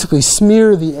basically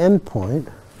smear the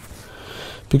endpoint,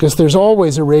 because there's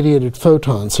always a radiated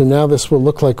photon. So now this will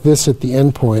look like this at the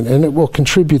endpoint, and it will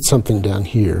contribute something down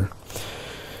here.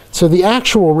 So the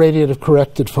actual radiative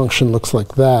corrected function looks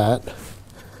like that.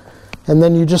 And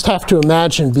then you just have to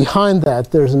imagine behind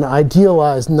that there's an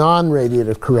idealized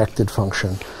non-radiative corrected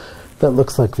function that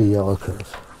looks like the yellow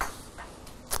curve.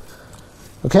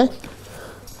 Okay?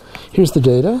 Here's the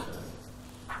data.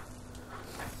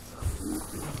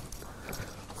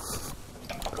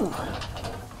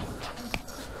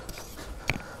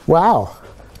 Wow.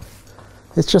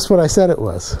 It's just what I said it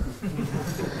was.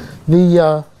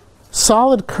 The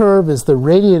solid curve is the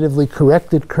radiatively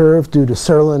corrected curve due to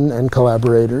Serlin and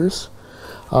collaborators.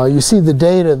 You see the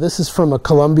data. This is from a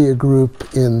Columbia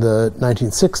group in the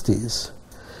 1960s.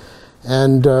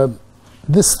 And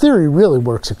this theory really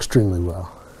works extremely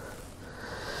well.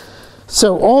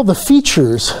 So all the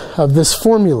features of this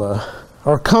formula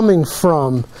are coming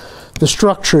from the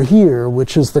structure here,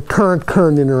 which is the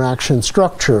current-current interaction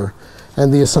structure,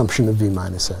 and the assumption of V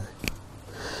minus A.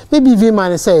 Maybe V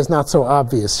minus A is not so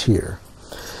obvious here.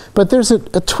 But there's a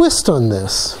twist on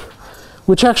this,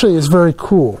 which actually is very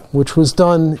cool, which was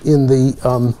done in the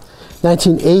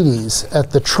 1980s at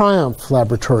the Triumph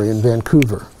Laboratory in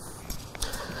Vancouver.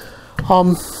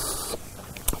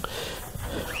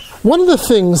 One of the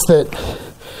things that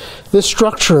this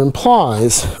structure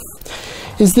implies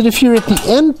is that if you're at the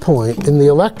end point in the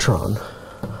electron,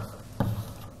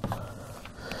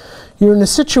 you're in a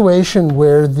situation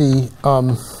where the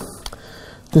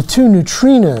two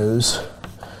neutrinos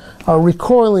are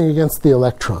recoiling against the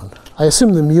electron. I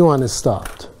assume the muon is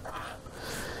stopped.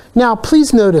 Now,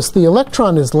 please notice the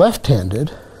electron is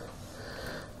left-handed,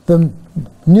 the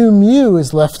new mu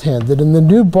is left-handed, and the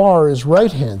new bar is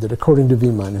right-handed according to V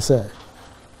minus A.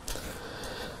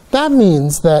 That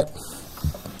means that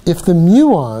if the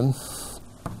muon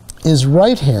is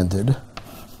right-handed,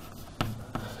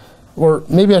 or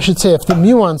maybe I should say if the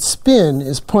muon spin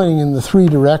is pointing in the 3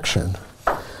 direction,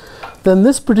 then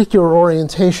this particular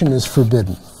orientation is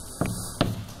forbidden.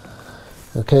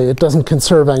 Okay, it doesn't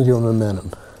conserve angular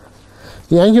momentum.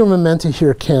 The angular momenta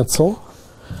here cancel.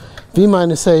 V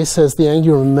minus A says the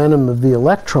angular momentum of the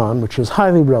electron, which is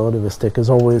highly relativistic, is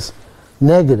always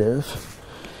negative.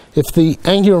 If the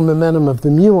angular momentum of the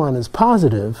muon is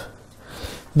positive,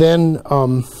 then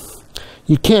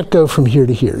you can't go from here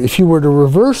to here. If you were to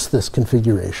reverse this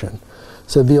configuration,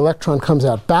 so the electron comes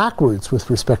out backwards with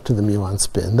respect to the muon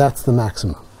spin, that's the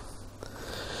maximum.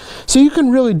 So you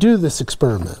can really do this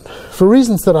experiment. For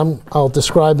reasons that I'll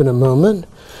describe in a moment,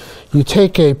 you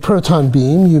take a proton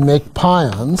beam, you make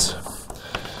pions,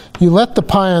 you let the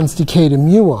pions decay to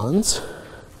muons,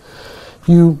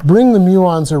 you bring the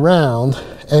muons around,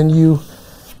 and you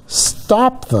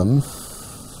stop them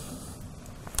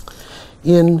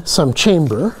in some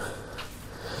chamber.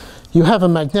 You have a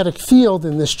magnetic field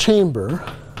in this chamber,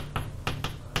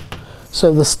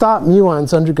 so the stopped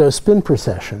muons undergo spin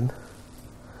precession.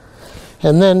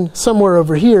 And then somewhere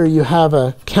over here you have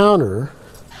a counter.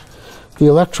 The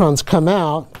electrons come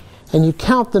out, and you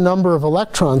count the number of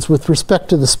electrons with respect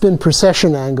to the spin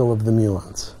precession angle of the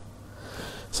muons.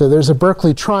 So there's a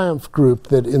Berkeley Triumph group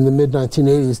that in the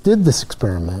mid-1980s did this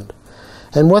experiment.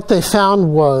 And what they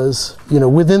found was,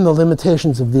 within the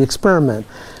limitations of the experiment,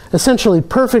 essentially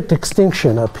perfect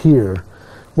extinction up here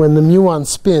when the muon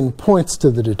spin points to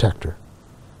the detector.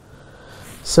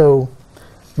 So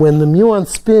when the muon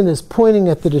spin is pointing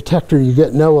at the detector, you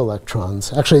get no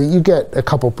electrons. Actually, you get a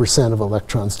couple % of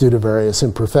electrons due to various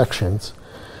imperfections.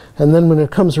 And then when it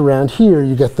comes around here,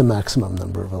 you get the maximum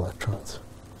number of electrons.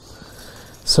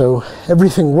 So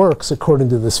everything works according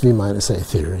to this V minus A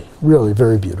theory. Really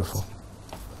very beautiful.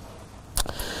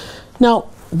 Now,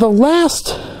 the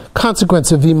last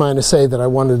consequence of V minus A that I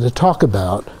wanted to talk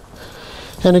about,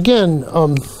 and again,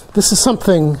 this is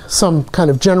some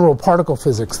kind of general particle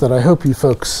physics that I hope you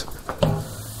folks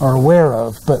are aware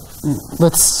of, but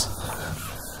let's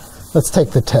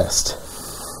take the test.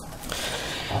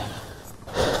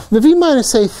 The V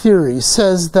minus A theory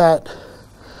says that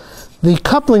the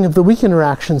coupling of the weak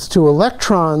interactions to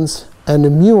electrons and to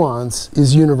muons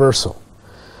is universal.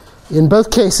 In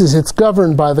both cases, it's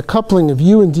governed by the coupling of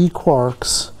U and D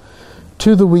quarks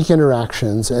to the weak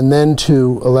interactions and then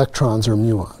to electrons or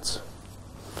muons.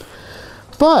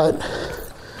 But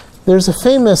there's a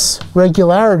famous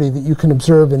regularity that you can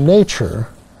observe in nature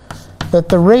that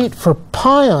the rate for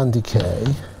pion decay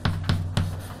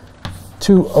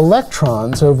to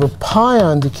electrons over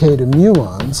pion decay to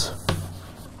muons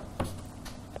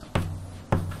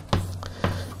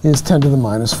is 10 to the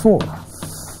minus 4.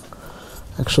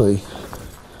 Actually,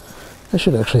 I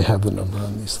should actually have the number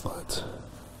on these slides.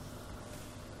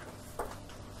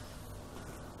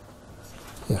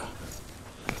 Yeah.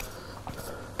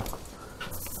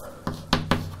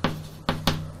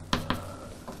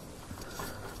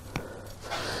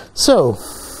 So,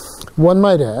 one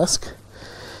might ask,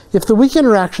 if the weak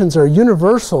interactions are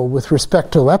universal with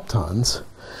respect to leptons,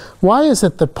 why is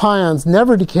it that pions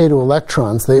never decay to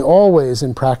electrons? They always,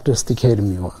 in practice, decay to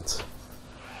muons.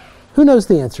 Who knows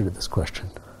the answer to this question?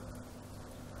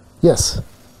 Yes?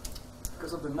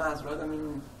 Because of the mass, right? I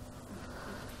mean...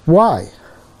 Why?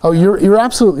 Oh, you're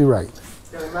absolutely right.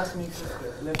 Yeah, the mass mixes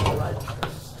the left and right.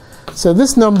 So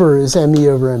this number is me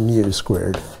over mu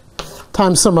squared,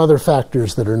 times some other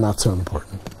factors that are not so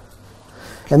important.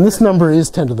 And this number is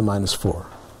 10 to the minus 4.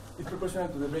 It's proportional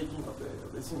to the breaking of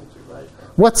the symmetry, right?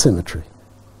 What symmetry?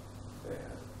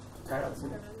 The chiral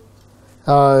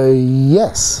symmetry.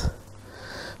 Yes.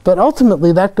 But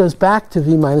ultimately, that goes back to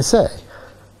V minus A.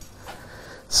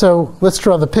 So let's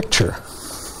draw the picture.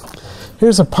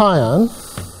 Here's a pion.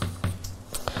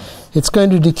 It's going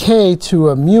to decay to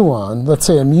a muon, let's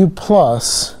say a mu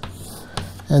plus,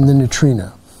 and the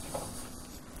neutrino.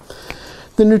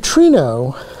 The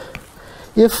neutrino,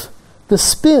 if the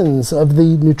spins of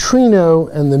the neutrino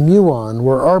and the muon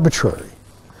were arbitrary,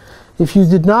 if you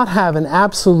did not have an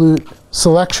absolute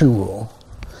selection rule,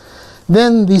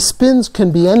 then these spins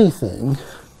can be anything,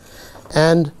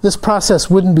 and this process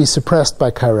wouldn't be suppressed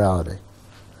by chirality.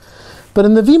 But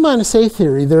in the V minus A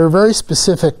theory, there are very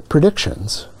specific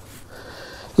predictions.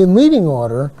 In leading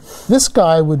order, this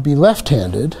guy would be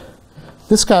left-handed,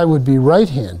 this guy would be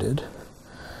right-handed,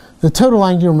 the total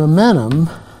angular momentum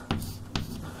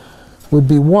would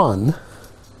be 1,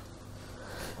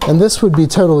 and this would be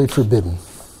totally forbidden.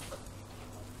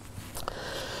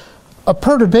 A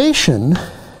perturbation,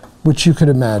 which you could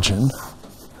imagine,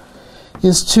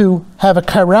 is to have a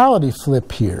chirality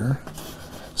flip here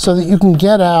so that you can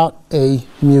get out a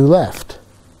mu left.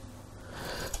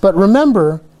 But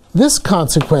remember, this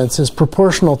consequence is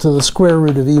proportional to the square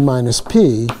root of E minus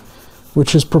P,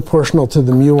 which is proportional to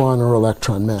the muon or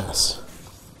electron mass.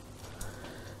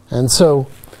 And so,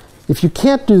 if you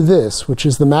can't do this, which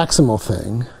is the maximal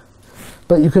thing,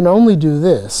 but you can only do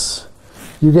this,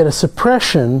 you get a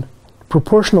suppression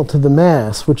proportional to the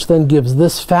mass, which then gives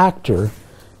this factor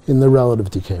in the relative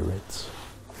decay rates.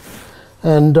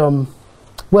 And,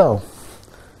 well,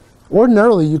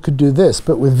 ordinarily you could do this,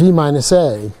 but with V minus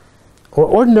A, or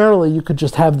ordinarily you could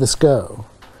just have this go.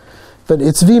 But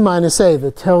it's V minus A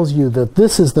that tells you that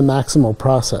this is the maximal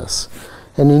process,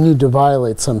 and you need to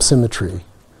violate some symmetry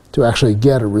to actually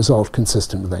get a result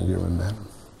consistent with angular momentum.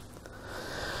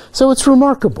 So it's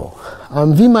remarkable.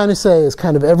 V minus A is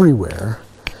kind of everywhere.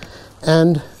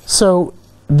 And so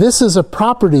this is a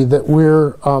property that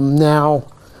we're now,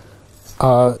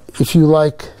 if you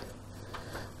like,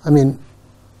 I mean,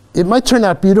 it might turn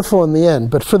out beautiful in the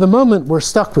end, but for the moment we're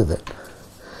stuck with it.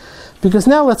 Because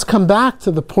now let's come back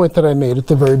to the point that I made at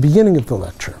the very beginning of the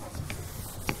lecture.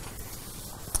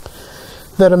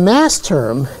 That a mass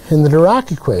term in the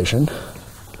Dirac equation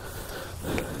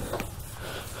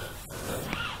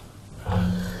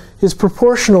is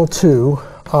proportional to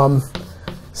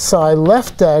psi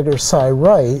left dagger psi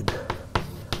right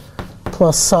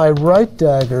plus psi right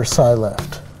dagger psi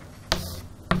left.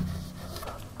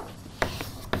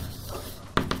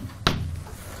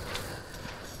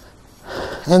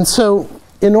 And so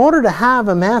in order to have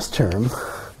a mass term,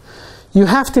 you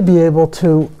have to be able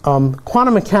to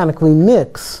quantum mechanically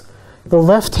mix the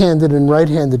left-handed and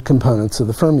right-handed components of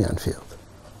the fermion field.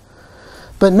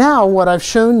 But now what I've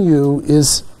shown you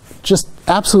is just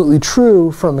absolutely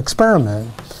true from experiment,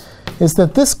 is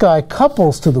that this guy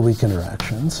couples to the weak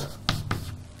interactions,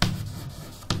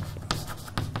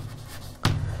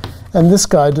 and this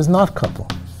guy does not couple.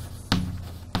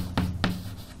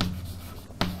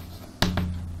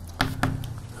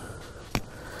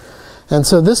 And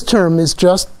so this term is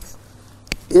just,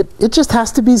 it just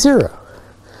has to be 0,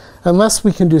 unless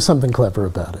we can do something clever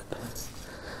about it.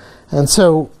 And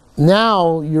so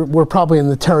now we're probably in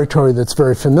the territory that's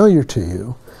very familiar to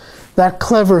you. That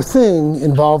clever thing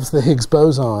involves the Higgs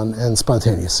boson and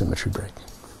spontaneous symmetry breaking.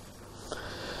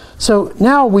 So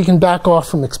now we can back off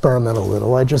from experiment a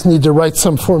little. I just need to write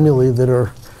some formulae that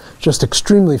are just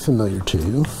extremely familiar to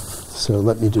you. So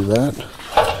let me do that.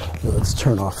 Let's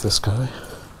turn off this guy.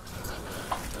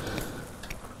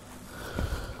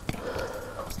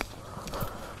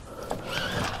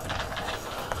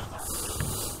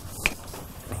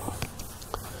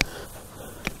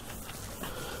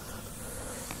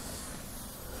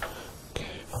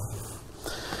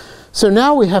 So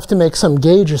now we have to make some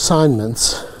gauge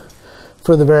assignments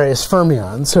for the various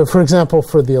fermions. So for example,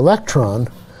 for the electron,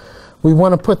 we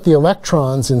want to put the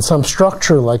electrons in some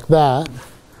structure like that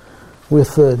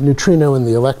with the neutrino and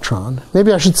the electron.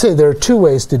 Maybe I should say there are two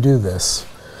ways to do this.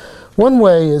 One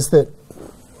way is that,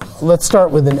 let's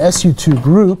start with an SU2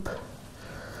 group.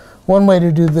 One way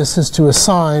to do this is to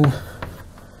assign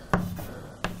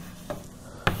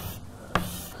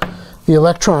the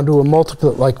electron to a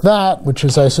multiplet like that, which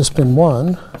is isospin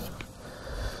 1.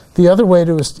 The other way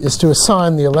is to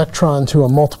assign the electron to a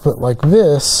multiplet like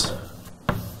this,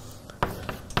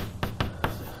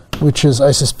 which is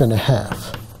isospin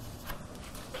 1/2.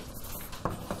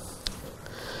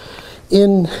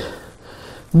 In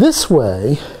this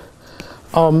way,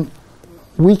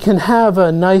 we can have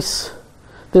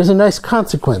there's a nice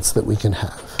consequence that we can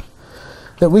have.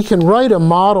 That we can write a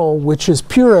model which is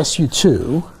pure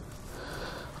SU2,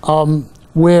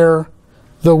 where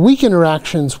the weak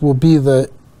interactions will be the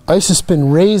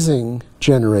isospin raising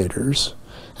generators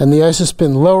and the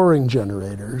isospin lowering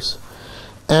generators,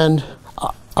 and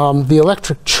the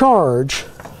electric charge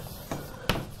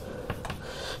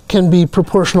can be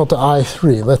proportional to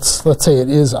I3. Let's say it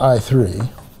is I3.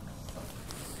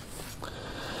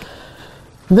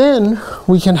 Then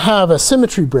we can have a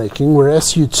symmetry breaking where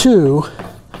SU2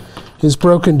 is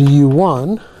broken to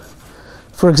U1.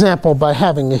 For example, by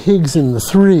having a Higgs in the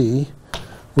 3,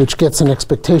 which gets an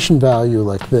expectation value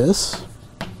like this.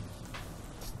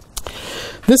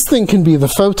 This thing can be the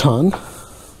photon,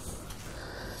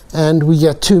 and we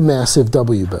get two massive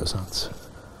W bosons.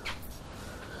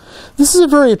 This is a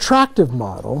very attractive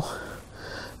model,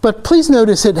 but please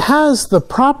notice it has the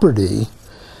property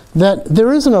that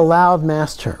there is an allowed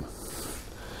mass term.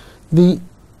 The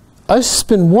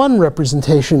isospin 1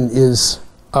 representation is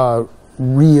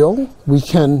real. We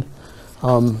can,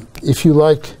 if you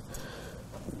like,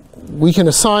 we can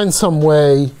assign some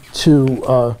way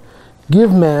to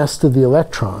give mass to the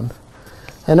electron.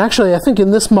 And actually, I think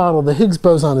in this model, the Higgs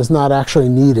boson is not actually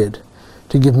needed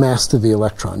to give mass to the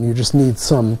electron. You just need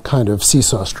some kind of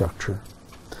seesaw structure.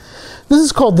 This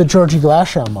is called the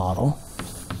Georgi-Glashow model.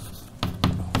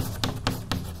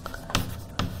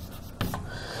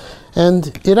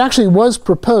 And it actually was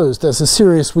proposed as a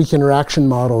serious weak interaction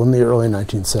model in the early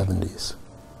 1970s.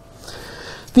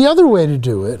 The other way to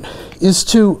do it is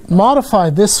to modify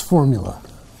this formula.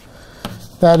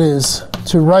 That is,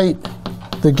 to write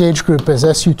the gauge group as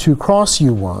SU2 cross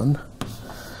U1.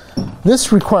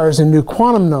 This requires a new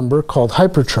quantum number called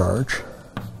hypercharge.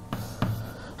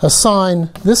 Assign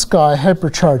this guy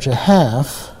hypercharge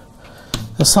 1/2.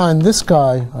 Assign this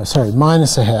guy,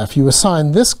 minus 1/2. You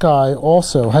assign this guy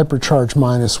also hypercharge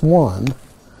 -1.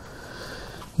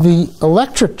 The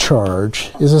electric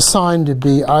charge is assigned to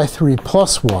be I3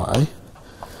 plus Y.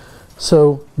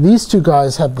 So these two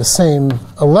guys have the same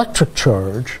electric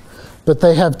charge, but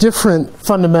they have different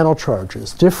fundamental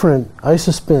charges, different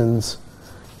isospins.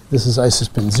 This is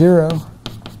isospin 0,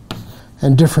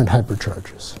 and different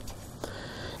hypercharges.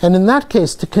 And in that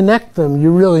case, to connect them,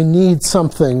 you really need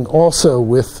something also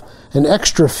with an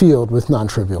extra field with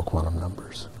non-trivial quantum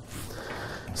numbers.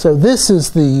 So this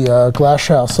is the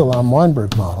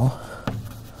Glashow-Salam-Weinberg model.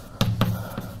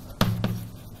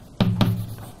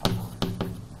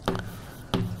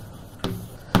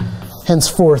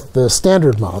 henceforth the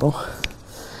standard model.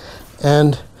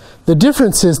 And the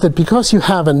difference is that because you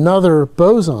have another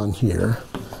boson here,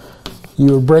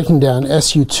 you are breaking down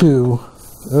SU2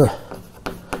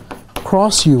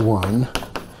 cross U1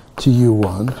 to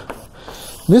U1.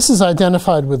 This is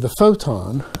identified with the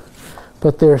photon,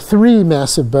 but there are 3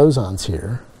 massive bosons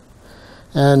here.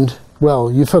 And, well,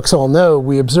 you folks all know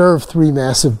we observe 3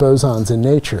 massive bosons in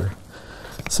nature.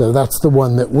 So that's the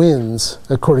one that wins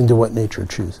according to what nature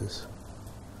chooses.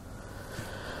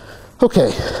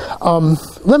 Okay,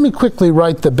 let me quickly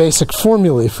write the basic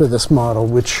formulae for this model,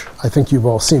 which I think you've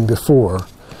all seen before,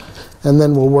 and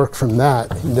then we'll work from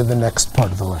that into the next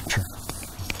part of the lecture.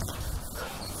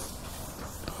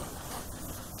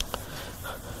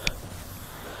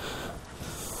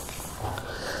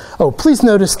 Oh, please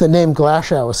notice the name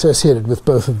Glashow associated with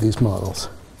both of these models.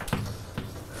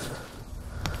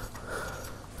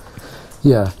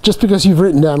 Yeah, just because you've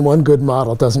written down one good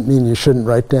model doesn't mean you shouldn't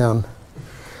write down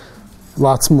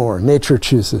lots more. Nature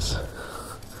chooses.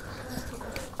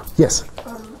 Yes?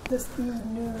 This E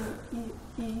nu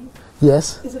E,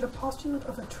 yes? is it a postulate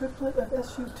of a triplet of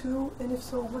SU2? And if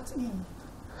so, what's E?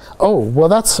 Oh, well,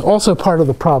 that's also part of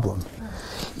the problem.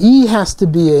 E has to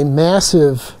be a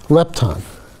massive lepton,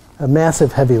 a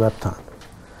massive heavy lepton.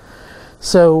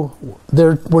 So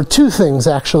there were 2 things,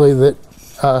 actually, that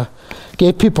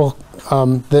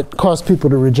that caused people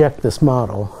to reject this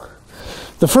model.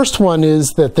 The first one is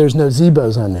that there's no Z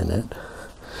boson in it.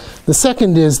 The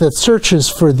second is that searches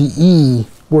for the E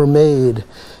were made,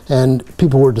 and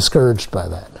people were discouraged by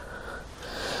that.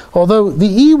 Although the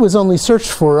E was only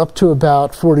searched for up to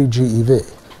about 40 GeV.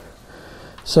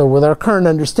 So with our current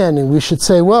understanding, we should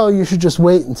say, well, you should just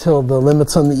wait until the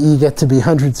limits on the E get to be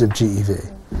hundreds of GeV.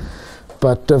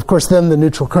 But of course, then the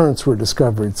neutral currents were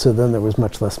discovered, so then there was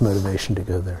much less motivation to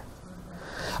go there.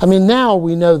 I mean, now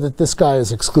we know that this guy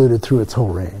is excluded through its whole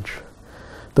range.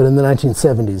 But in the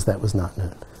 1970s, that was not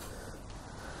known.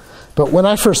 But when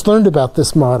I first learned about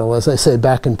this model, as I say,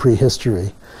 back in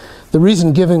prehistory, the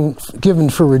reason given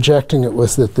for rejecting it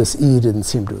was that this E didn't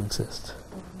seem to exist.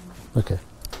 Okay.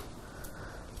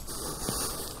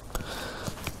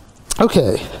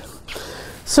 Okay.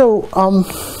 So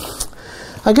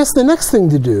I guess the next thing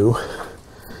to do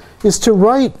is to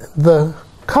write the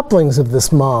couplings of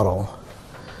this model.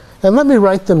 And let me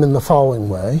write them in the following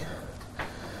way.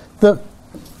 The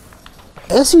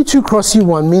SU2 cross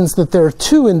U1 means that there are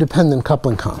 2 independent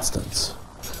coupling constants,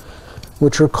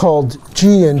 which are called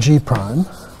G and G prime.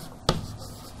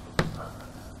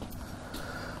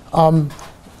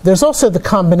 There's also the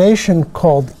combination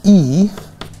called E,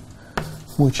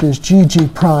 which is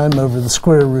GG prime over the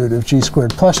square root of G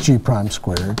squared plus G prime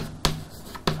squared,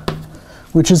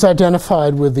 which is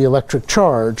identified with the electric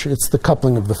charge. It's the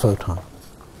coupling of the photon.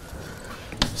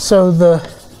 So the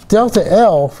delta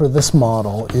L for this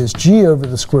model is G over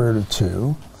the square root of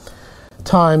 2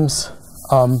 times,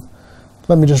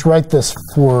 let me just write this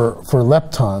for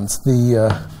leptons,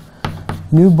 the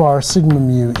nu bar sigma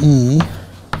mu E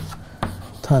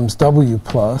times W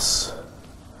plus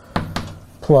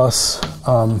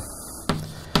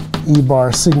E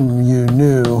bar sigma mu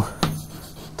nu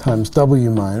times W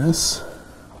minus.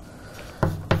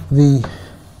 The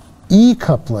E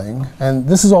coupling, and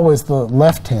this is always the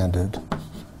left-handed,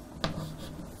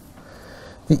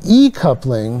 the E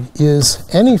coupling is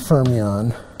any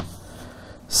fermion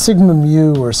sigma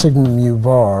mu or sigma mu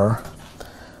bar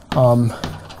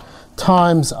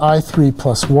times I3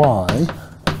 plus Y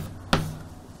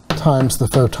times the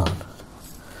photon.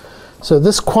 So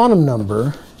this quantum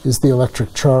number is the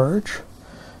electric charge,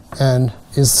 and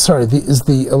is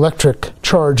the electric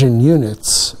charge in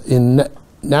units, in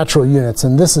natural units,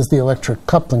 and this is the electric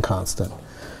coupling constant,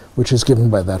 which is given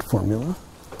by that formula.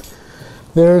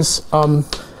 There's a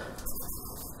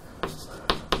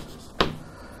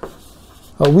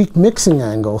weak mixing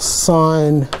angle,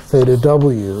 sine theta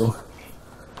W,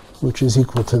 which is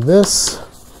equal to this.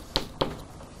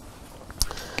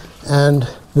 And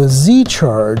the Z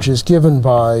charge is given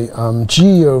by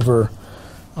G over,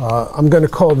 I'm going to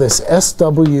call this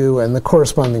SW and the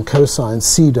corresponding cosine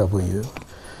CW.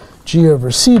 G over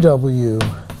CW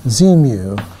Z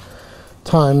mu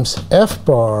times F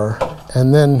bar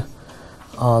and then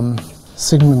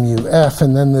sigma mu F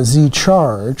and then the Z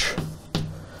charge.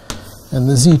 And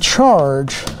the Z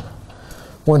charge,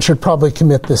 one should probably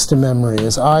commit this to memory,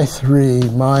 is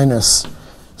I3 minus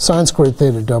sine squared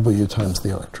theta W times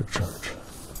the electric charge.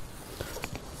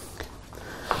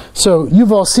 So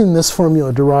you've all seen this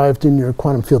formula derived in your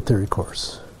quantum field theory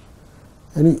course.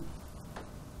 Any?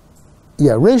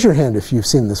 Yeah, raise your hand if you've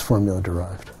seen this formula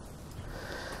derived.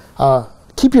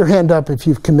 Keep your hand up if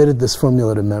you've committed this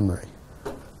formula to memory.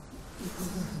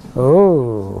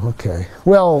 Oh, okay.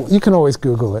 Well, you can always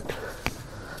Google it.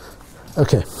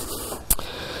 Okay.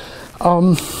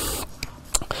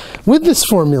 With this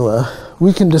formula,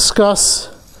 we can discuss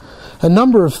a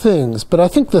number of things, but I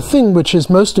think the thing which is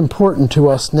most important to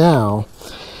us now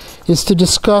is to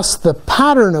discuss the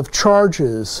pattern of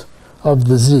charges of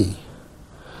the Z.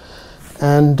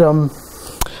 And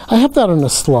I have that on a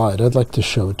slide. I'd like to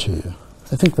show it to you.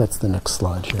 I think that's the next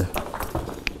slide here.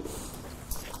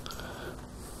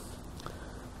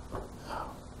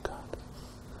 Oh, God.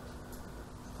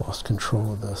 I've lost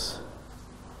control of this.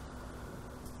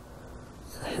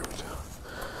 Yeah, here we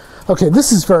go. Okay,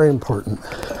 this is very important.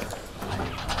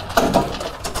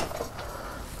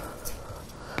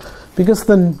 Because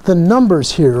the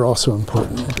numbers here are also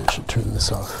important. Maybe I should turn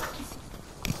this off.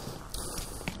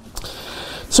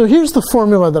 So here's the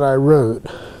formula that I wrote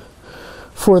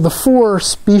for the 4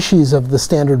 species of the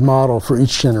standard model for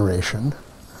each generation.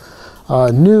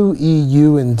 Nu, E,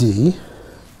 U, and D.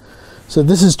 So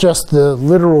this is just the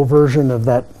literal version of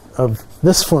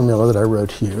this formula that I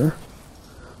wrote here.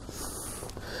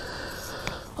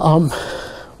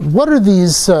 What are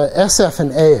these SF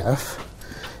and AF?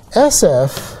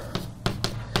 SF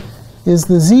is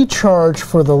the Z charge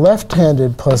for the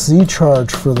left-handed plus Z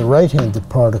charge for the right-handed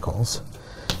particles.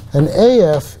 And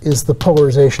AF is the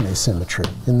polarization asymmetry,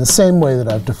 in the same way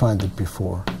that I've defined it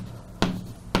before.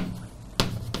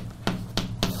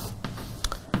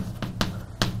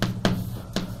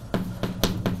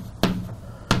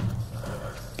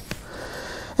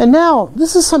 And now,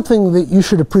 this is something that you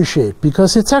should appreciate,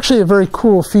 because it's actually a very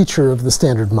cool feature of the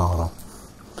standard model.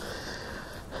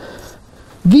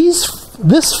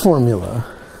 This formula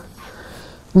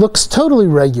looks totally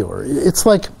regular. It's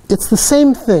like, it's the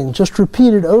same thing, just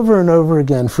repeated over and over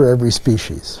again for every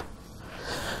species.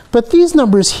 But these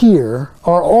numbers here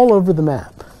are all over the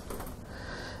map.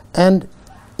 And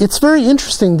it's very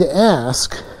interesting to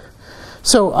ask.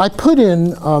 So I put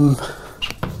in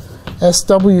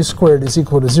SW squared is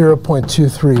equal to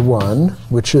 0.231,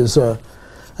 which is a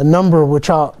number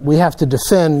which we have to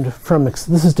defend from,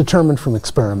 this is determined from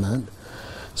experiment.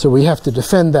 So we have to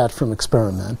defend that from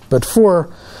experiment. But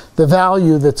for the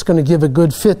value that's going to give a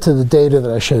good fit to the data that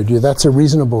I showed you, that's a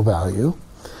reasonable value.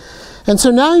 And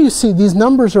so now you see these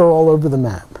numbers are all over the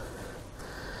map.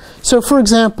 So for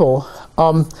example,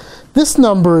 this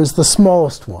number is the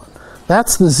smallest one.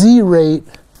 That's the Z rate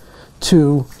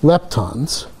to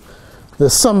leptons, the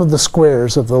sum of the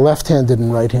squares of the left-handed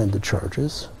and right-handed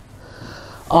charges.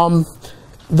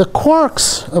 The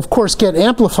quarks, of course, get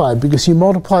amplified because you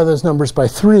multiply those numbers by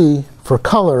 3 for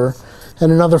color and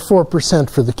another 4%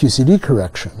 for the QCD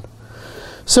correction.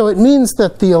 So it means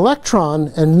that the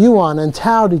electron and muon and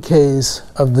tau decays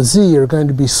of the Z are going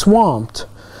to be swamped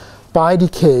by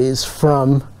decays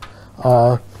from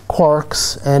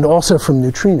quarks and also from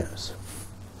neutrinos.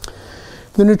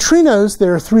 The neutrinos,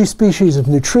 there are 3 species of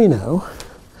neutrino.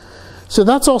 So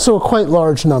that's also a quite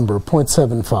large number,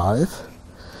 0.75.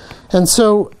 And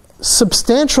so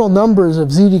substantial numbers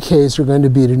of Z decays are going to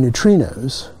be to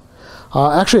neutrinos.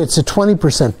 Actually, it's a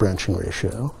 20% branching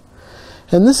ratio.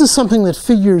 And this is something that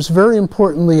figures very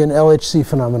importantly in LHC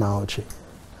phenomenology.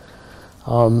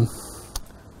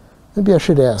 Maybe I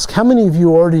should ask, how many of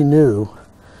you already knew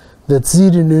that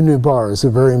Z to nu bar is a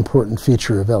very important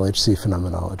feature of LHC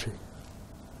phenomenology?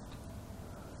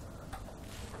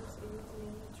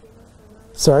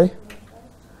 Sorry?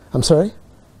 I'm sorry?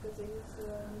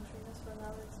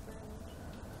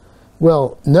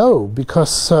 Well, no,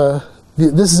 because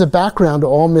this is a background to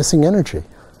all missing energy.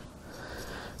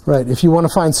 Right, if you want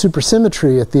to find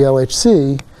supersymmetry at the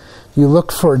LHC, you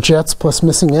look for jets plus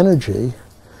missing energy,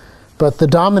 but the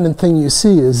dominant thing you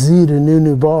see is Z to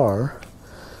nu bar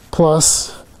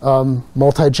plus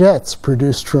multi-jets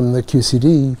produced from the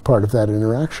QCD part of that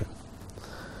interaction.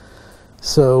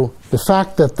 So the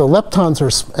fact that the leptons are,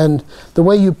 and the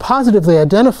way you positively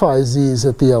identify Z's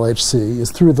at the LHC is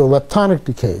through the leptonic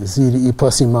decay, Z to E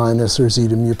plus E minus or Z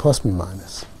to mu plus mu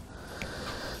minus.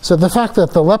 So the fact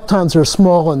that the leptons are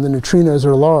small and the neutrinos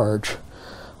are large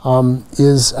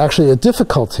is actually a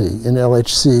difficulty in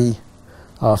LHC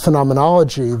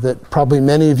phenomenology that probably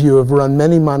many of you have run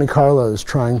many Monte Carlos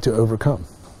trying to overcome.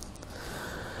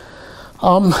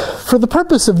 For the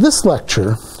purpose of this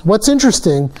lecture, what's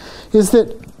interesting is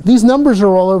that these numbers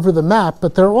are all over the map,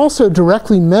 but they're also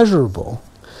directly measurable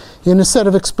in a set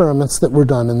of experiments that were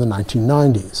done in the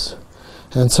 1990s.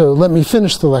 And so let me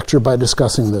finish the lecture by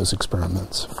discussing those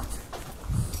experiments.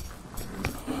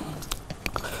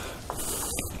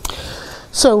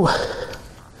 So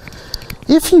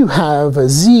if you have a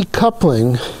Z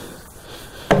coupling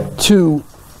to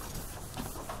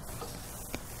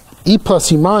E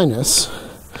plus E minus,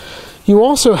 you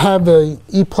also have a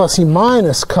E plus E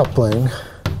minus coupling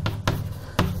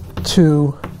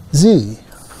to Z.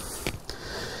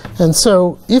 And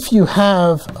so if you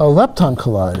have a lepton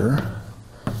collider,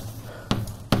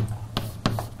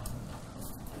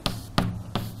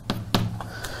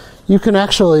 you can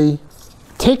actually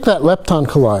take that lepton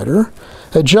collider,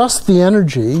 adjust the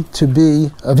energy to be,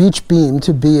 of each beam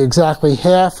to be exactly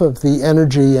half of the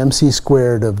energy mc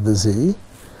squared of the Z.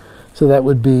 So that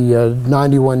would be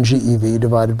 91 GeV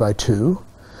divided by 2.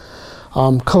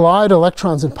 Collide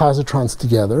electrons and positrons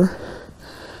together.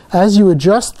 As you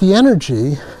adjust the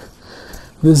energy,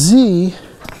 the Z,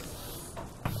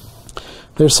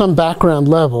 there's some background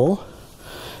level,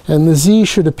 and the Z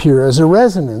should appear as a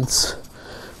resonance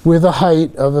with a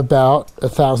height of about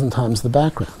 1,000 times the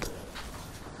background.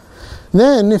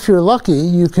 Then, if you're lucky,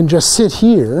 you can just sit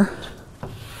here,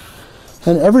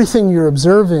 and everything you're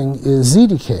observing is Z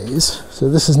decays. So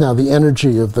this is now the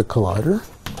energy of the collider.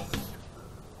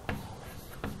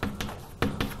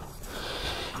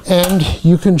 And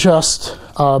you can just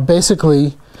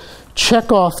basically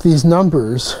check off these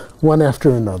numbers one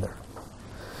after another.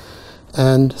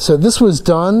 And so this was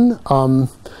done,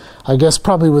 I guess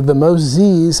probably with the most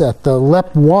Z's at the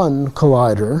LEP-1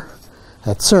 collider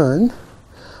at CERN.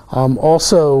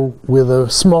 Also with a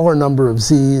smaller number of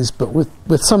Z's, but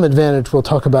with some advantage we'll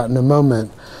talk about in a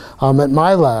moment, at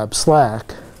my lab,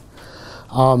 SLAC.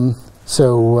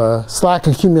 SLAC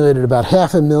accumulated about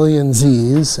 500,000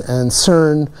 Z's, and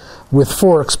CERN, with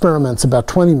 4 experiments, about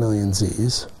 20 million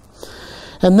Z's.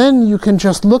 And then you can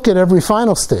just look at every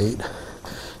final state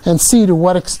and see to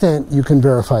what extent you can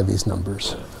verify these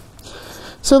numbers.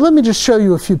 So let me just show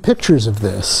you a few pictures of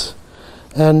this.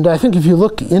 And I think if you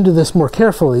look into this more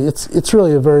carefully, it's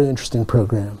really a very interesting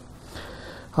program.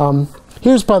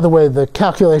 Here's, by the way, the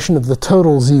calculation of the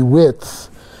total Z width.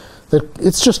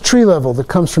 It's just tree level that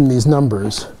comes from these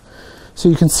numbers. So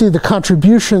you can see the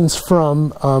contributions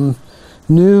from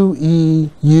nu, E,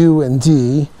 U, and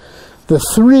D. The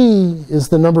 3 is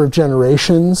the number of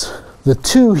generations. The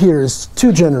 2 here is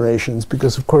 2 generations,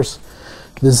 because, of course,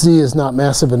 the Z is not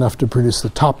massive enough to produce the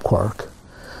top quark.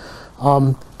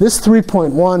 This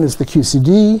 3.1 is the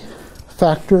QCD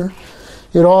factor.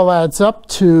 It all adds up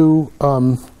to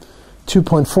 2.49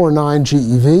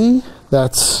 GeV.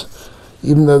 That's,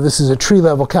 even though this is a tree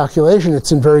level calculation,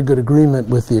 it's in very good agreement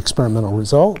with the experimental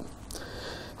result.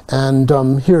 And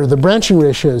here are the branching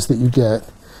ratios that you get.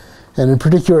 And in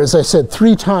particular, as I said,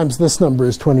 3 times this number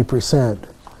is 20%.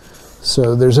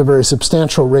 So there's a very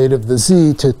substantial rate of the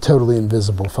Z to totally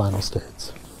invisible final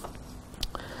states.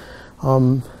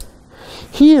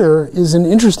 Here is an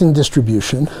interesting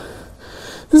distribution.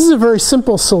 This is a very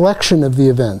simple selection of the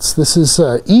events. This is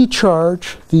E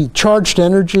charge, the charged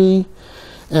energy,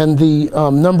 and the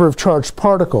number of charged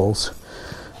particles.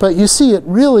 But you see it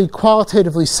really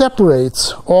qualitatively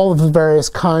separates all of the various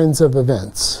kinds of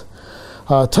events.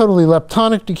 Totally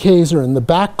leptonic decays are in the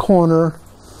back corner.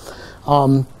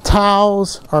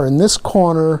 Taus are in this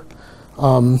corner.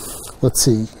 Let's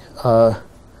see.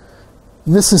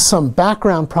 This is some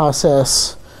background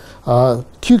process.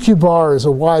 QQ bar is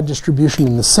a wide distribution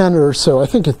in the center, so I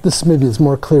think this maybe is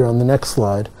more clear on the next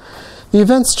slide. The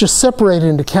events just separate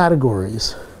into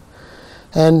categories.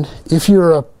 And if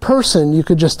you're a person, you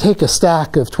could just take a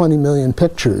stack of 20 million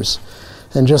pictures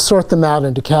and just sort them out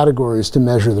into categories to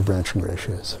measure the branching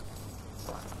ratios.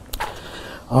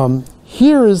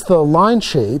 Here is the line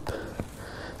shape.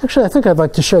 Actually, I think I'd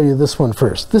like to show you this one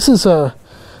first. This is the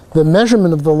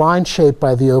measurement of the line shape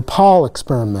by the Opal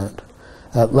experiment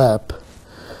at LEP.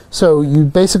 So you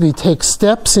basically take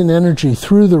steps in energy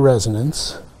through the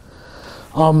resonance.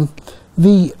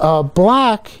 The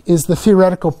black is the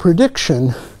theoretical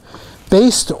prediction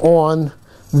based on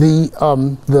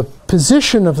the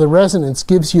position of the resonance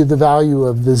gives you the value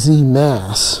of the Z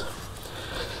mass.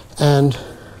 And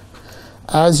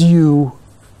as you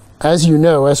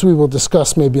know, as we will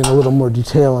discuss maybe in a little more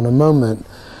detail in a moment,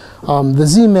 the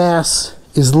Z mass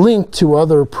is linked to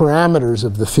other parameters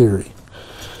of the theory.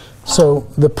 So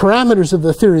the parameters of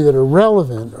the theory that are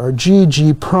relevant are G,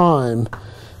 G prime,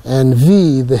 and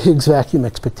V, the Higgs vacuum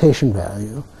expectation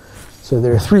value. So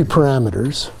there are 3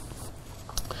 parameters.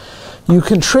 You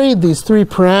can trade these 3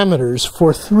 parameters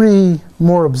for 3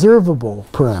 more observable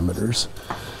parameters,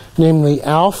 namely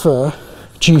alpha,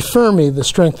 G Fermi, the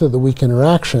strength of the weak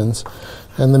interactions,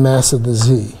 and the mass of the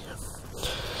Z.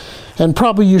 And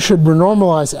probably you should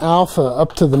renormalize alpha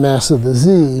up to the mass of the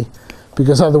Z,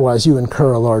 because otherwise you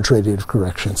incur a large radiative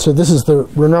correction. So this is the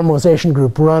renormalization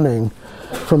group running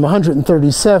from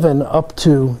 137 up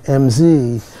to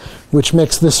MZ, which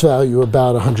makes this value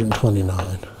about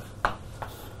 129.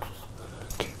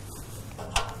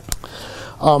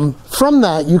 From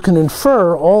that, you can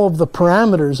infer all of the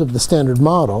parameters of the standard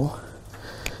model,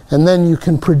 and then you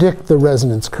can predict the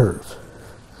resonance curve.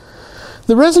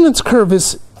 The resonance curve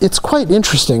it's quite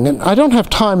interesting, and I don't have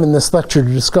time in this lecture to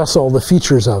discuss all the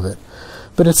features of it,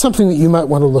 but it's something that you might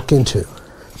want to look into.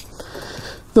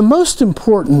 The most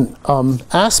important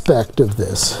aspect of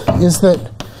this is that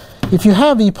if you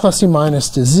have E plus E minus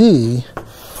to Z,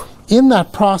 in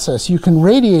that process you can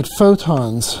radiate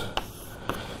photons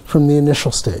from the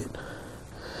initial state.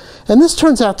 And this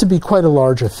turns out to be quite a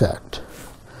large effect.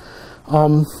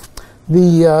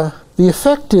 The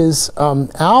effect is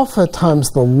alpha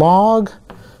times the log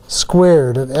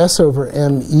squared of S over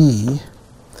ME.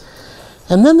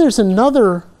 And then there's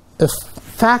another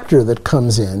factor that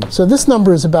comes in. So this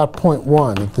number is about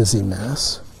 0.1 at the Z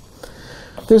mass.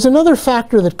 There's another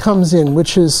factor that comes in,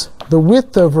 which is the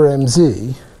width over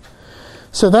mz.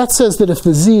 So that says that if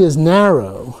the Z is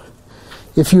narrow,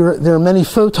 if there are many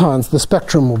photons, the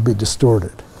spectrum will be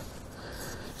distorted.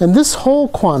 And this whole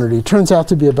quantity turns out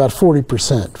to be about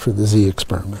 40% for the Z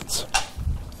experiments.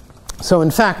 So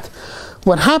in fact,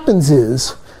 what happens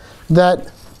is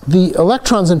that the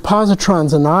electrons and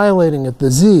positrons annihilating at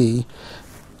the Z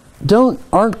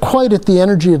aren't quite at the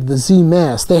energy of the Z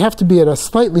mass. They have to be at a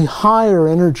slightly higher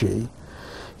energy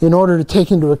in order to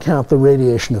take into account the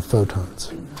radiation of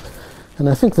photons. And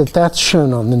I think that that's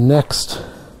shown on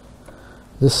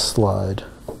this slide.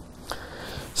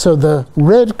 So the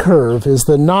red curve is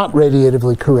the not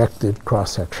radiatively corrected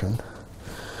cross-section.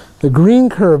 The green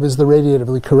curve is the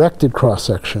radiatively corrected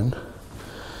cross-section.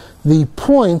 The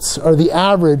points are the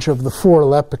average of the 4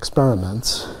 LEP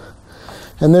experiments.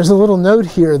 And there's a little note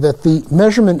here that the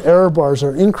measurement error bars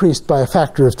are increased by a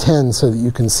factor of 10 so that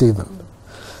you can see them.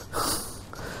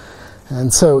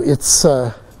 And so it's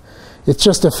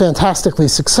just a fantastically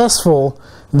successful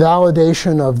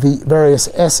validation of the various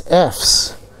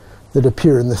SFs that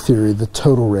appear in the theory, the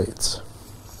total rates.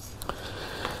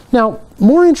 Now,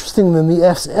 more interesting than the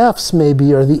SFs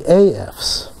maybe are the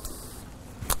AFs.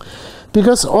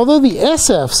 Because although the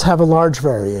SFs have a large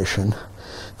variation,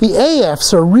 the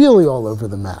AFs are really all over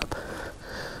the map.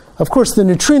 Of course, the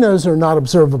neutrinos are not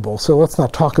observable, so let's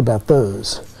not talk about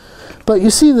those. But you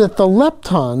see that the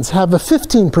leptons have a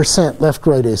 15%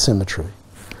 left-right asymmetry.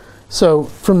 So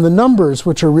from the numbers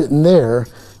which are written there,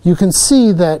 you can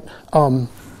see that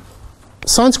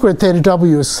sine squared theta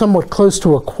w is somewhat close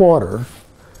to a quarter.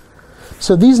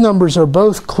 So these numbers are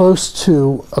both close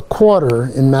to a quarter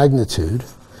in magnitude.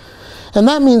 And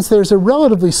that means there's a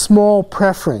relatively small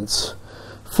preference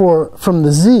from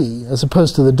the Z, as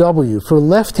opposed to the W, for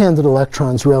left-handed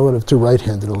electrons relative to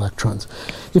right-handed electrons.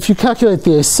 If you calculate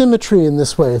the asymmetry in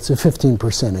this way, it's a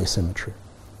 15% asymmetry.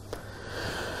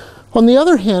 On the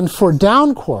other hand, for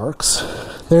down quarks,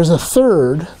 there's a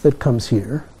third that comes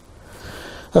here.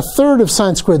 A third of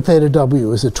sine squared theta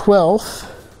W is a 12th.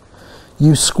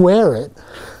 You square it.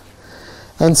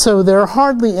 And so there are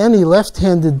hardly any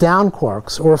left-handed down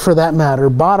quarks, or for that matter,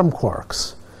 bottom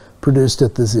quarks, produced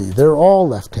at the Z. They're all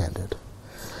left-handed.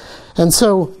 And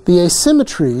so the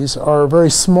asymmetries are very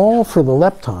small for the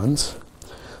leptons,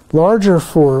 larger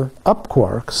for up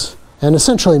quarks, and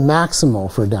essentially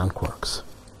maximal for down quarks.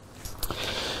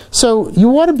 So you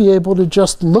ought to be able to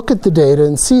just look at the data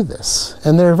and see this.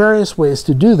 And there are various ways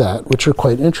to do that, which are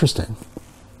quite interesting.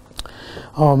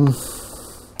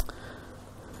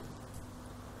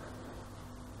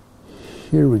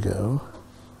 Here we go.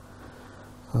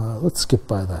 Let's skip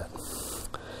by that.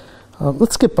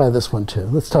 Let's skip by this one too.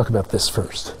 Let's talk about this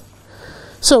first.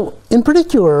 So in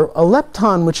particular, a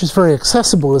lepton which is very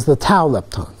accessible is the tau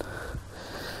lepton.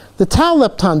 The tau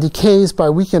lepton decays by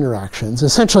weak interactions.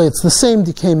 Essentially, it's the same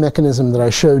decay mechanism that I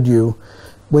showed you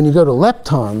when you go to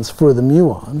leptons for the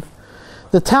muon.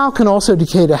 The tau can also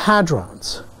decay to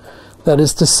hadrons. That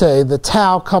is to say, the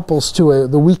tau couples to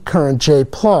the weak current J+,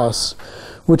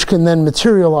 which can then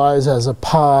materialize as a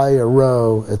pi, a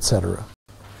rho, etc.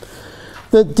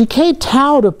 The decay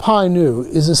tau to pi nu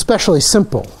is especially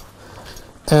simple.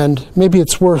 And maybe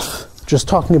it's worth just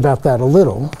talking about that a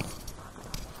little.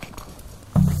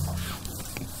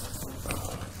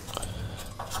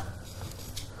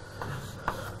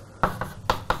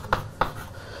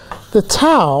 The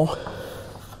tau,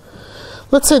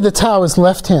 let's say the tau is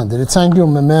left-handed. Its angular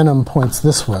momentum points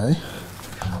this way.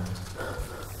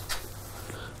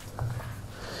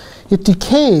 It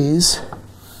decays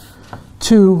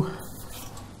to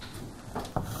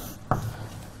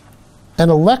an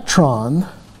electron,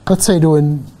 let's say to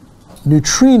a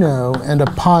neutrino and a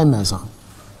pi meson.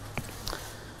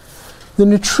 The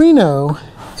neutrino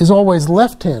is always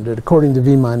left-handed according to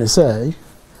V minus A.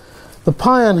 The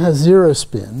pion has 0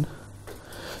 spin.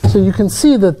 So you can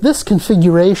see that this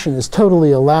configuration is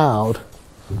totally allowed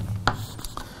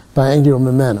by angular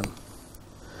momentum.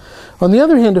 On the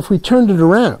other hand, if we turned it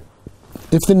around,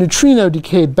 if the neutrino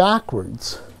decayed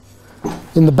backwards,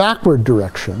 in the backward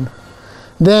direction,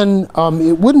 then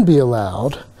it wouldn't be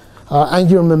allowed.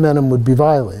 Angular momentum would be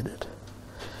violated.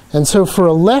 And so for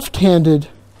a left-handed,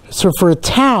 so for a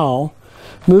tau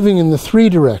moving in the 3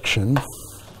 direction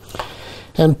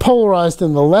and polarized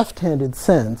in the left-handed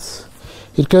sense,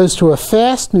 it goes to a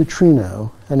fast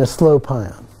neutrino and a slow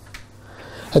pion.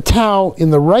 A tau in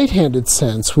the right-handed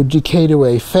sense would decay to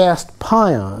a fast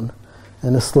pion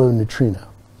and a slow neutrino.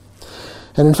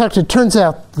 And in fact, it turns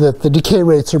out that the decay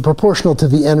rates are proportional to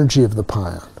the energy of the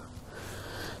pion.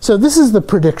 So this is the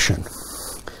prediction.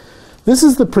 This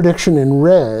is the prediction in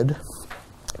red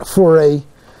for a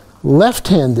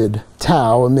left-handed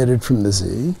tau emitted from the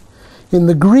Z, in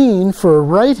the green for a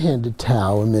right-handed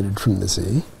tau emitted from the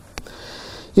Z.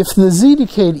 If the Z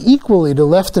decayed equally to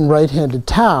left and right-handed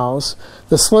taus,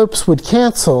 the slopes would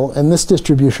cancel and this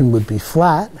distribution would be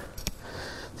flat.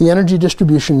 The energy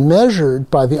distribution measured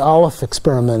by the Olive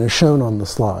experiment is shown on the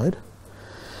slide.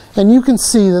 And you can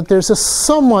see that there's a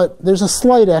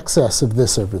slight excess of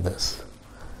this over this.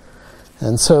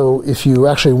 And so if you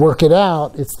actually work it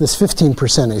out, it's this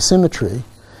 15% asymmetry.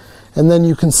 And then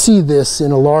you can see this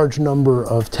in a large number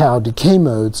of tau decay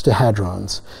modes to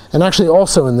hadrons, and actually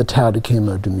also in the tau decay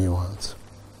mode to muons.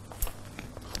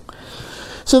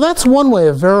 So that's one way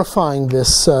of verifying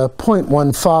this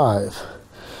 0.15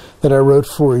 that I wrote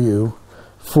for you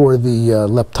for the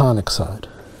leptonic side.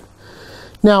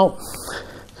 Now,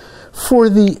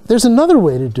 there's another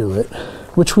way to do it,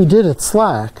 which we did at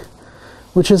SLAC,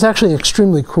 which is actually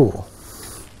extremely cool.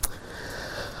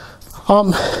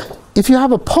 If you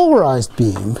have a polarized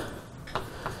beam,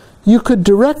 you could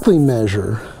directly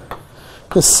measure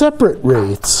the separate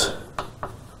rates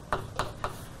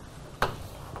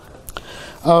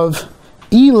of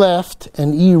E left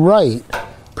and E right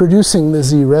producing the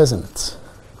Z resonance.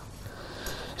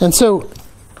 And so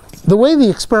the way the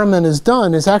experiment is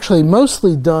done is actually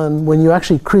mostly done when you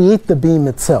actually create the beam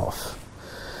itself.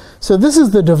 So this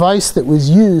is the device that was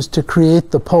used to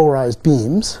create the polarized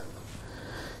beams.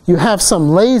 You have some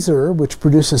laser which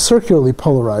produces circularly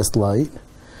polarized light.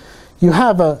 You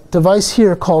have a device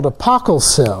here called a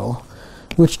Pockels cell,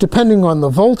 which depending on the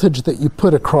voltage that you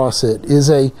put across it is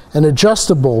an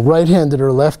adjustable right-handed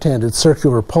or left-handed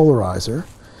circular polarizer.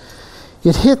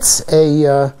 It hits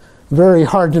a very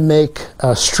hard to make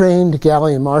strained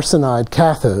gallium arsenide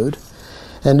cathode,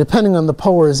 and depending on the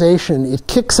polarization, it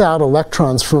kicks out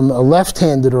electrons from a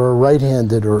left-handed or a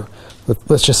right-handed, or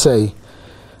let's just say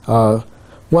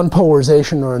one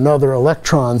polarization or another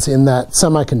electrons in that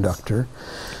semiconductor.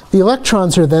 The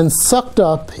electrons are then sucked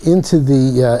up into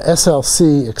the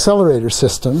SLC accelerator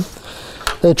system.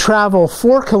 They travel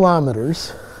 4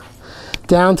 kilometers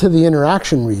down to the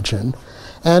interaction region,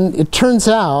 and it turns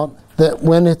out that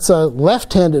when it's a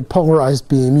left-handed polarized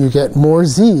beam, you get more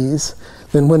Z's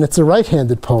than when it's a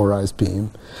right-handed polarized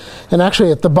beam. And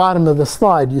actually at the bottom of the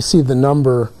slide, you see the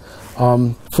number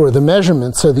for the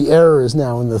measurement, so the error is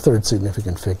now in the 3rd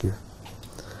significant figure.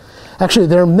 Actually,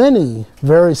 there are many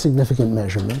very significant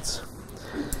measurements.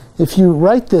 If you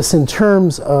write this in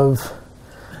terms of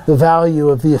the value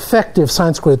of the effective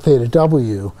sine squared theta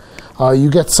w, you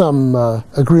get some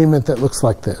agreement that looks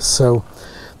like this. So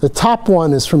the top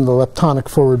one is from the leptonic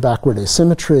forward-backward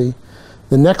asymmetry.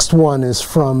 The next one is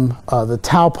from the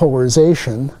tau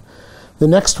polarization. The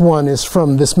next one is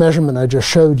from this measurement I just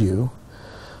showed you.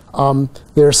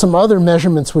 There are some other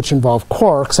measurements which involve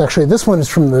quarks. Actually, this one is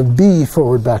from the B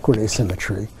forward-backward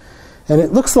asymmetry. And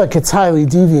it looks like it's highly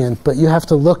deviant, but you have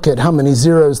to look at how many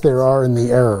zeros there are in the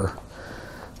error.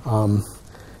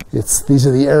 These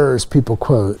are the errors people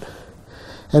quote.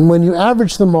 And when you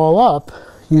average them all up,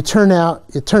 it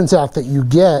turns out that you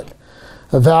get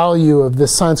a value of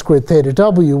this sine squared theta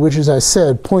w, which, as I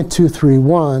said,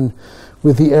 0.231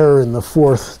 with the error in the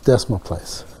 4th decimal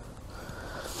place.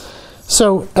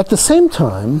 So at the same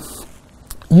time,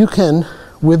 you can,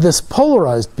 with this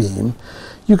polarized beam,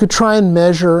 you could try and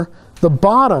measure the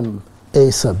bottom A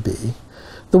sub B,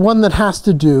 the one that has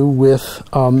to do with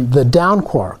the down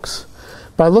quarks,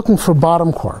 by looking for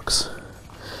bottom quarks.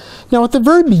 Now, at the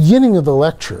very beginning of the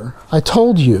lecture, I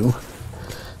told you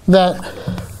that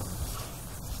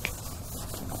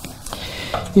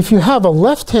if you have a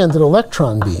left-handed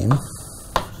electron beam,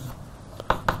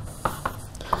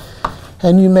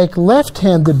 and you make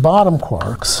left-handed bottom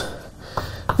quarks,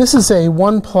 this is a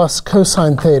 1 plus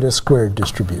cosine theta squared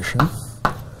distribution,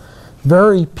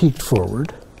 very peaked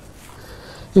forward.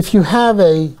 If you have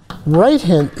a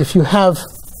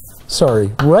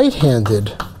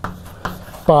right-handed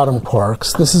bottom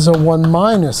quarks, this is a 1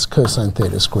 minus cosine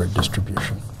theta squared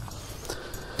distribution.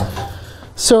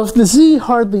 So if the z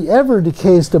hardly ever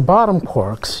decays to bottom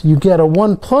quarks, you get a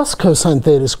 1 plus cosine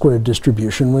theta squared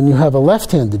distribution when you have a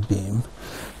left-handed beam.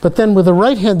 But then with a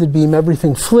right-handed beam,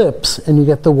 everything flips, and you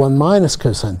get the 1 minus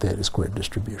cosine theta squared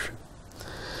distribution.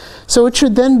 So it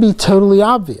should then be totally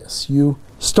obvious. You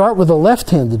start with a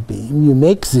left-handed beam, you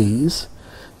make z's,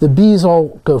 the b's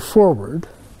all go forward.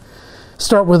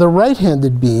 Start with a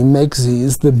right-handed beam, make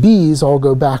z's, the b's all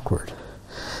go backward.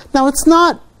 Now it's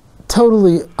not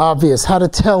totally obvious how to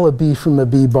tell a b from a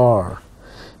b bar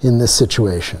in this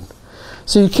situation.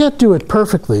 So you can't do it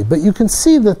perfectly, but you can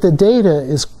see that the data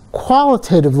is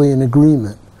qualitatively in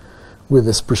agreement with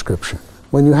this prescription.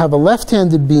 When you have a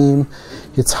left-handed beam,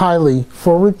 it's highly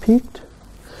forward peaked.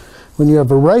 When you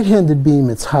have a right-handed beam,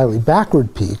 it's highly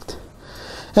backward peaked.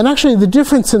 And actually, the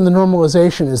difference in the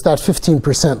normalization is that 15%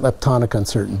 leptonic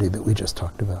uncertainty that we just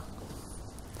talked about.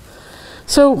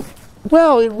 So,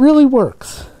 well, it really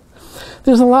works.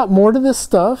 There's a lot more to this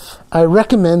stuff. I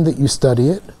recommend that you study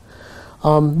it.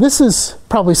 This is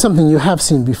probably something you have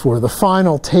seen before, the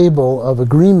final table of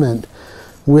agreement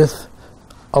with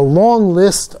a long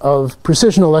list of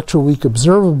precision electroweak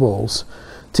observables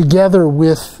together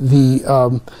with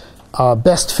the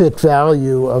best fit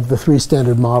value of the 3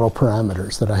 standard model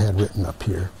parameters that I had written up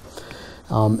here.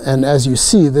 And as you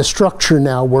see, the structure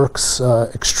now works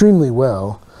extremely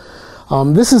well.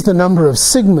 This is the number of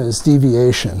sigmas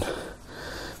deviation.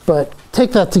 But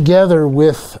take that together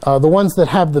with the ones that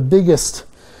have the biggest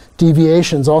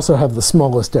deviations also have the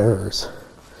smallest errors.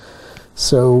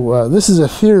 So this is a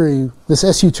theory, this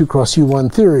SU2 cross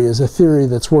U1 theory is a theory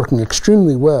that's working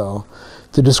extremely well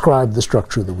to describe the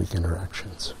structure of the weak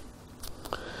interactions.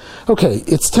 Okay,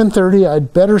 it's 10:30,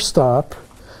 I'd better stop.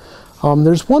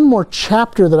 There's one more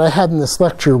chapter that I had in this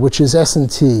lecture, which is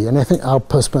S&T, and I think I'll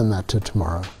postpone that to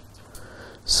tomorrow.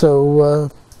 So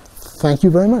thank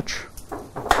you very much.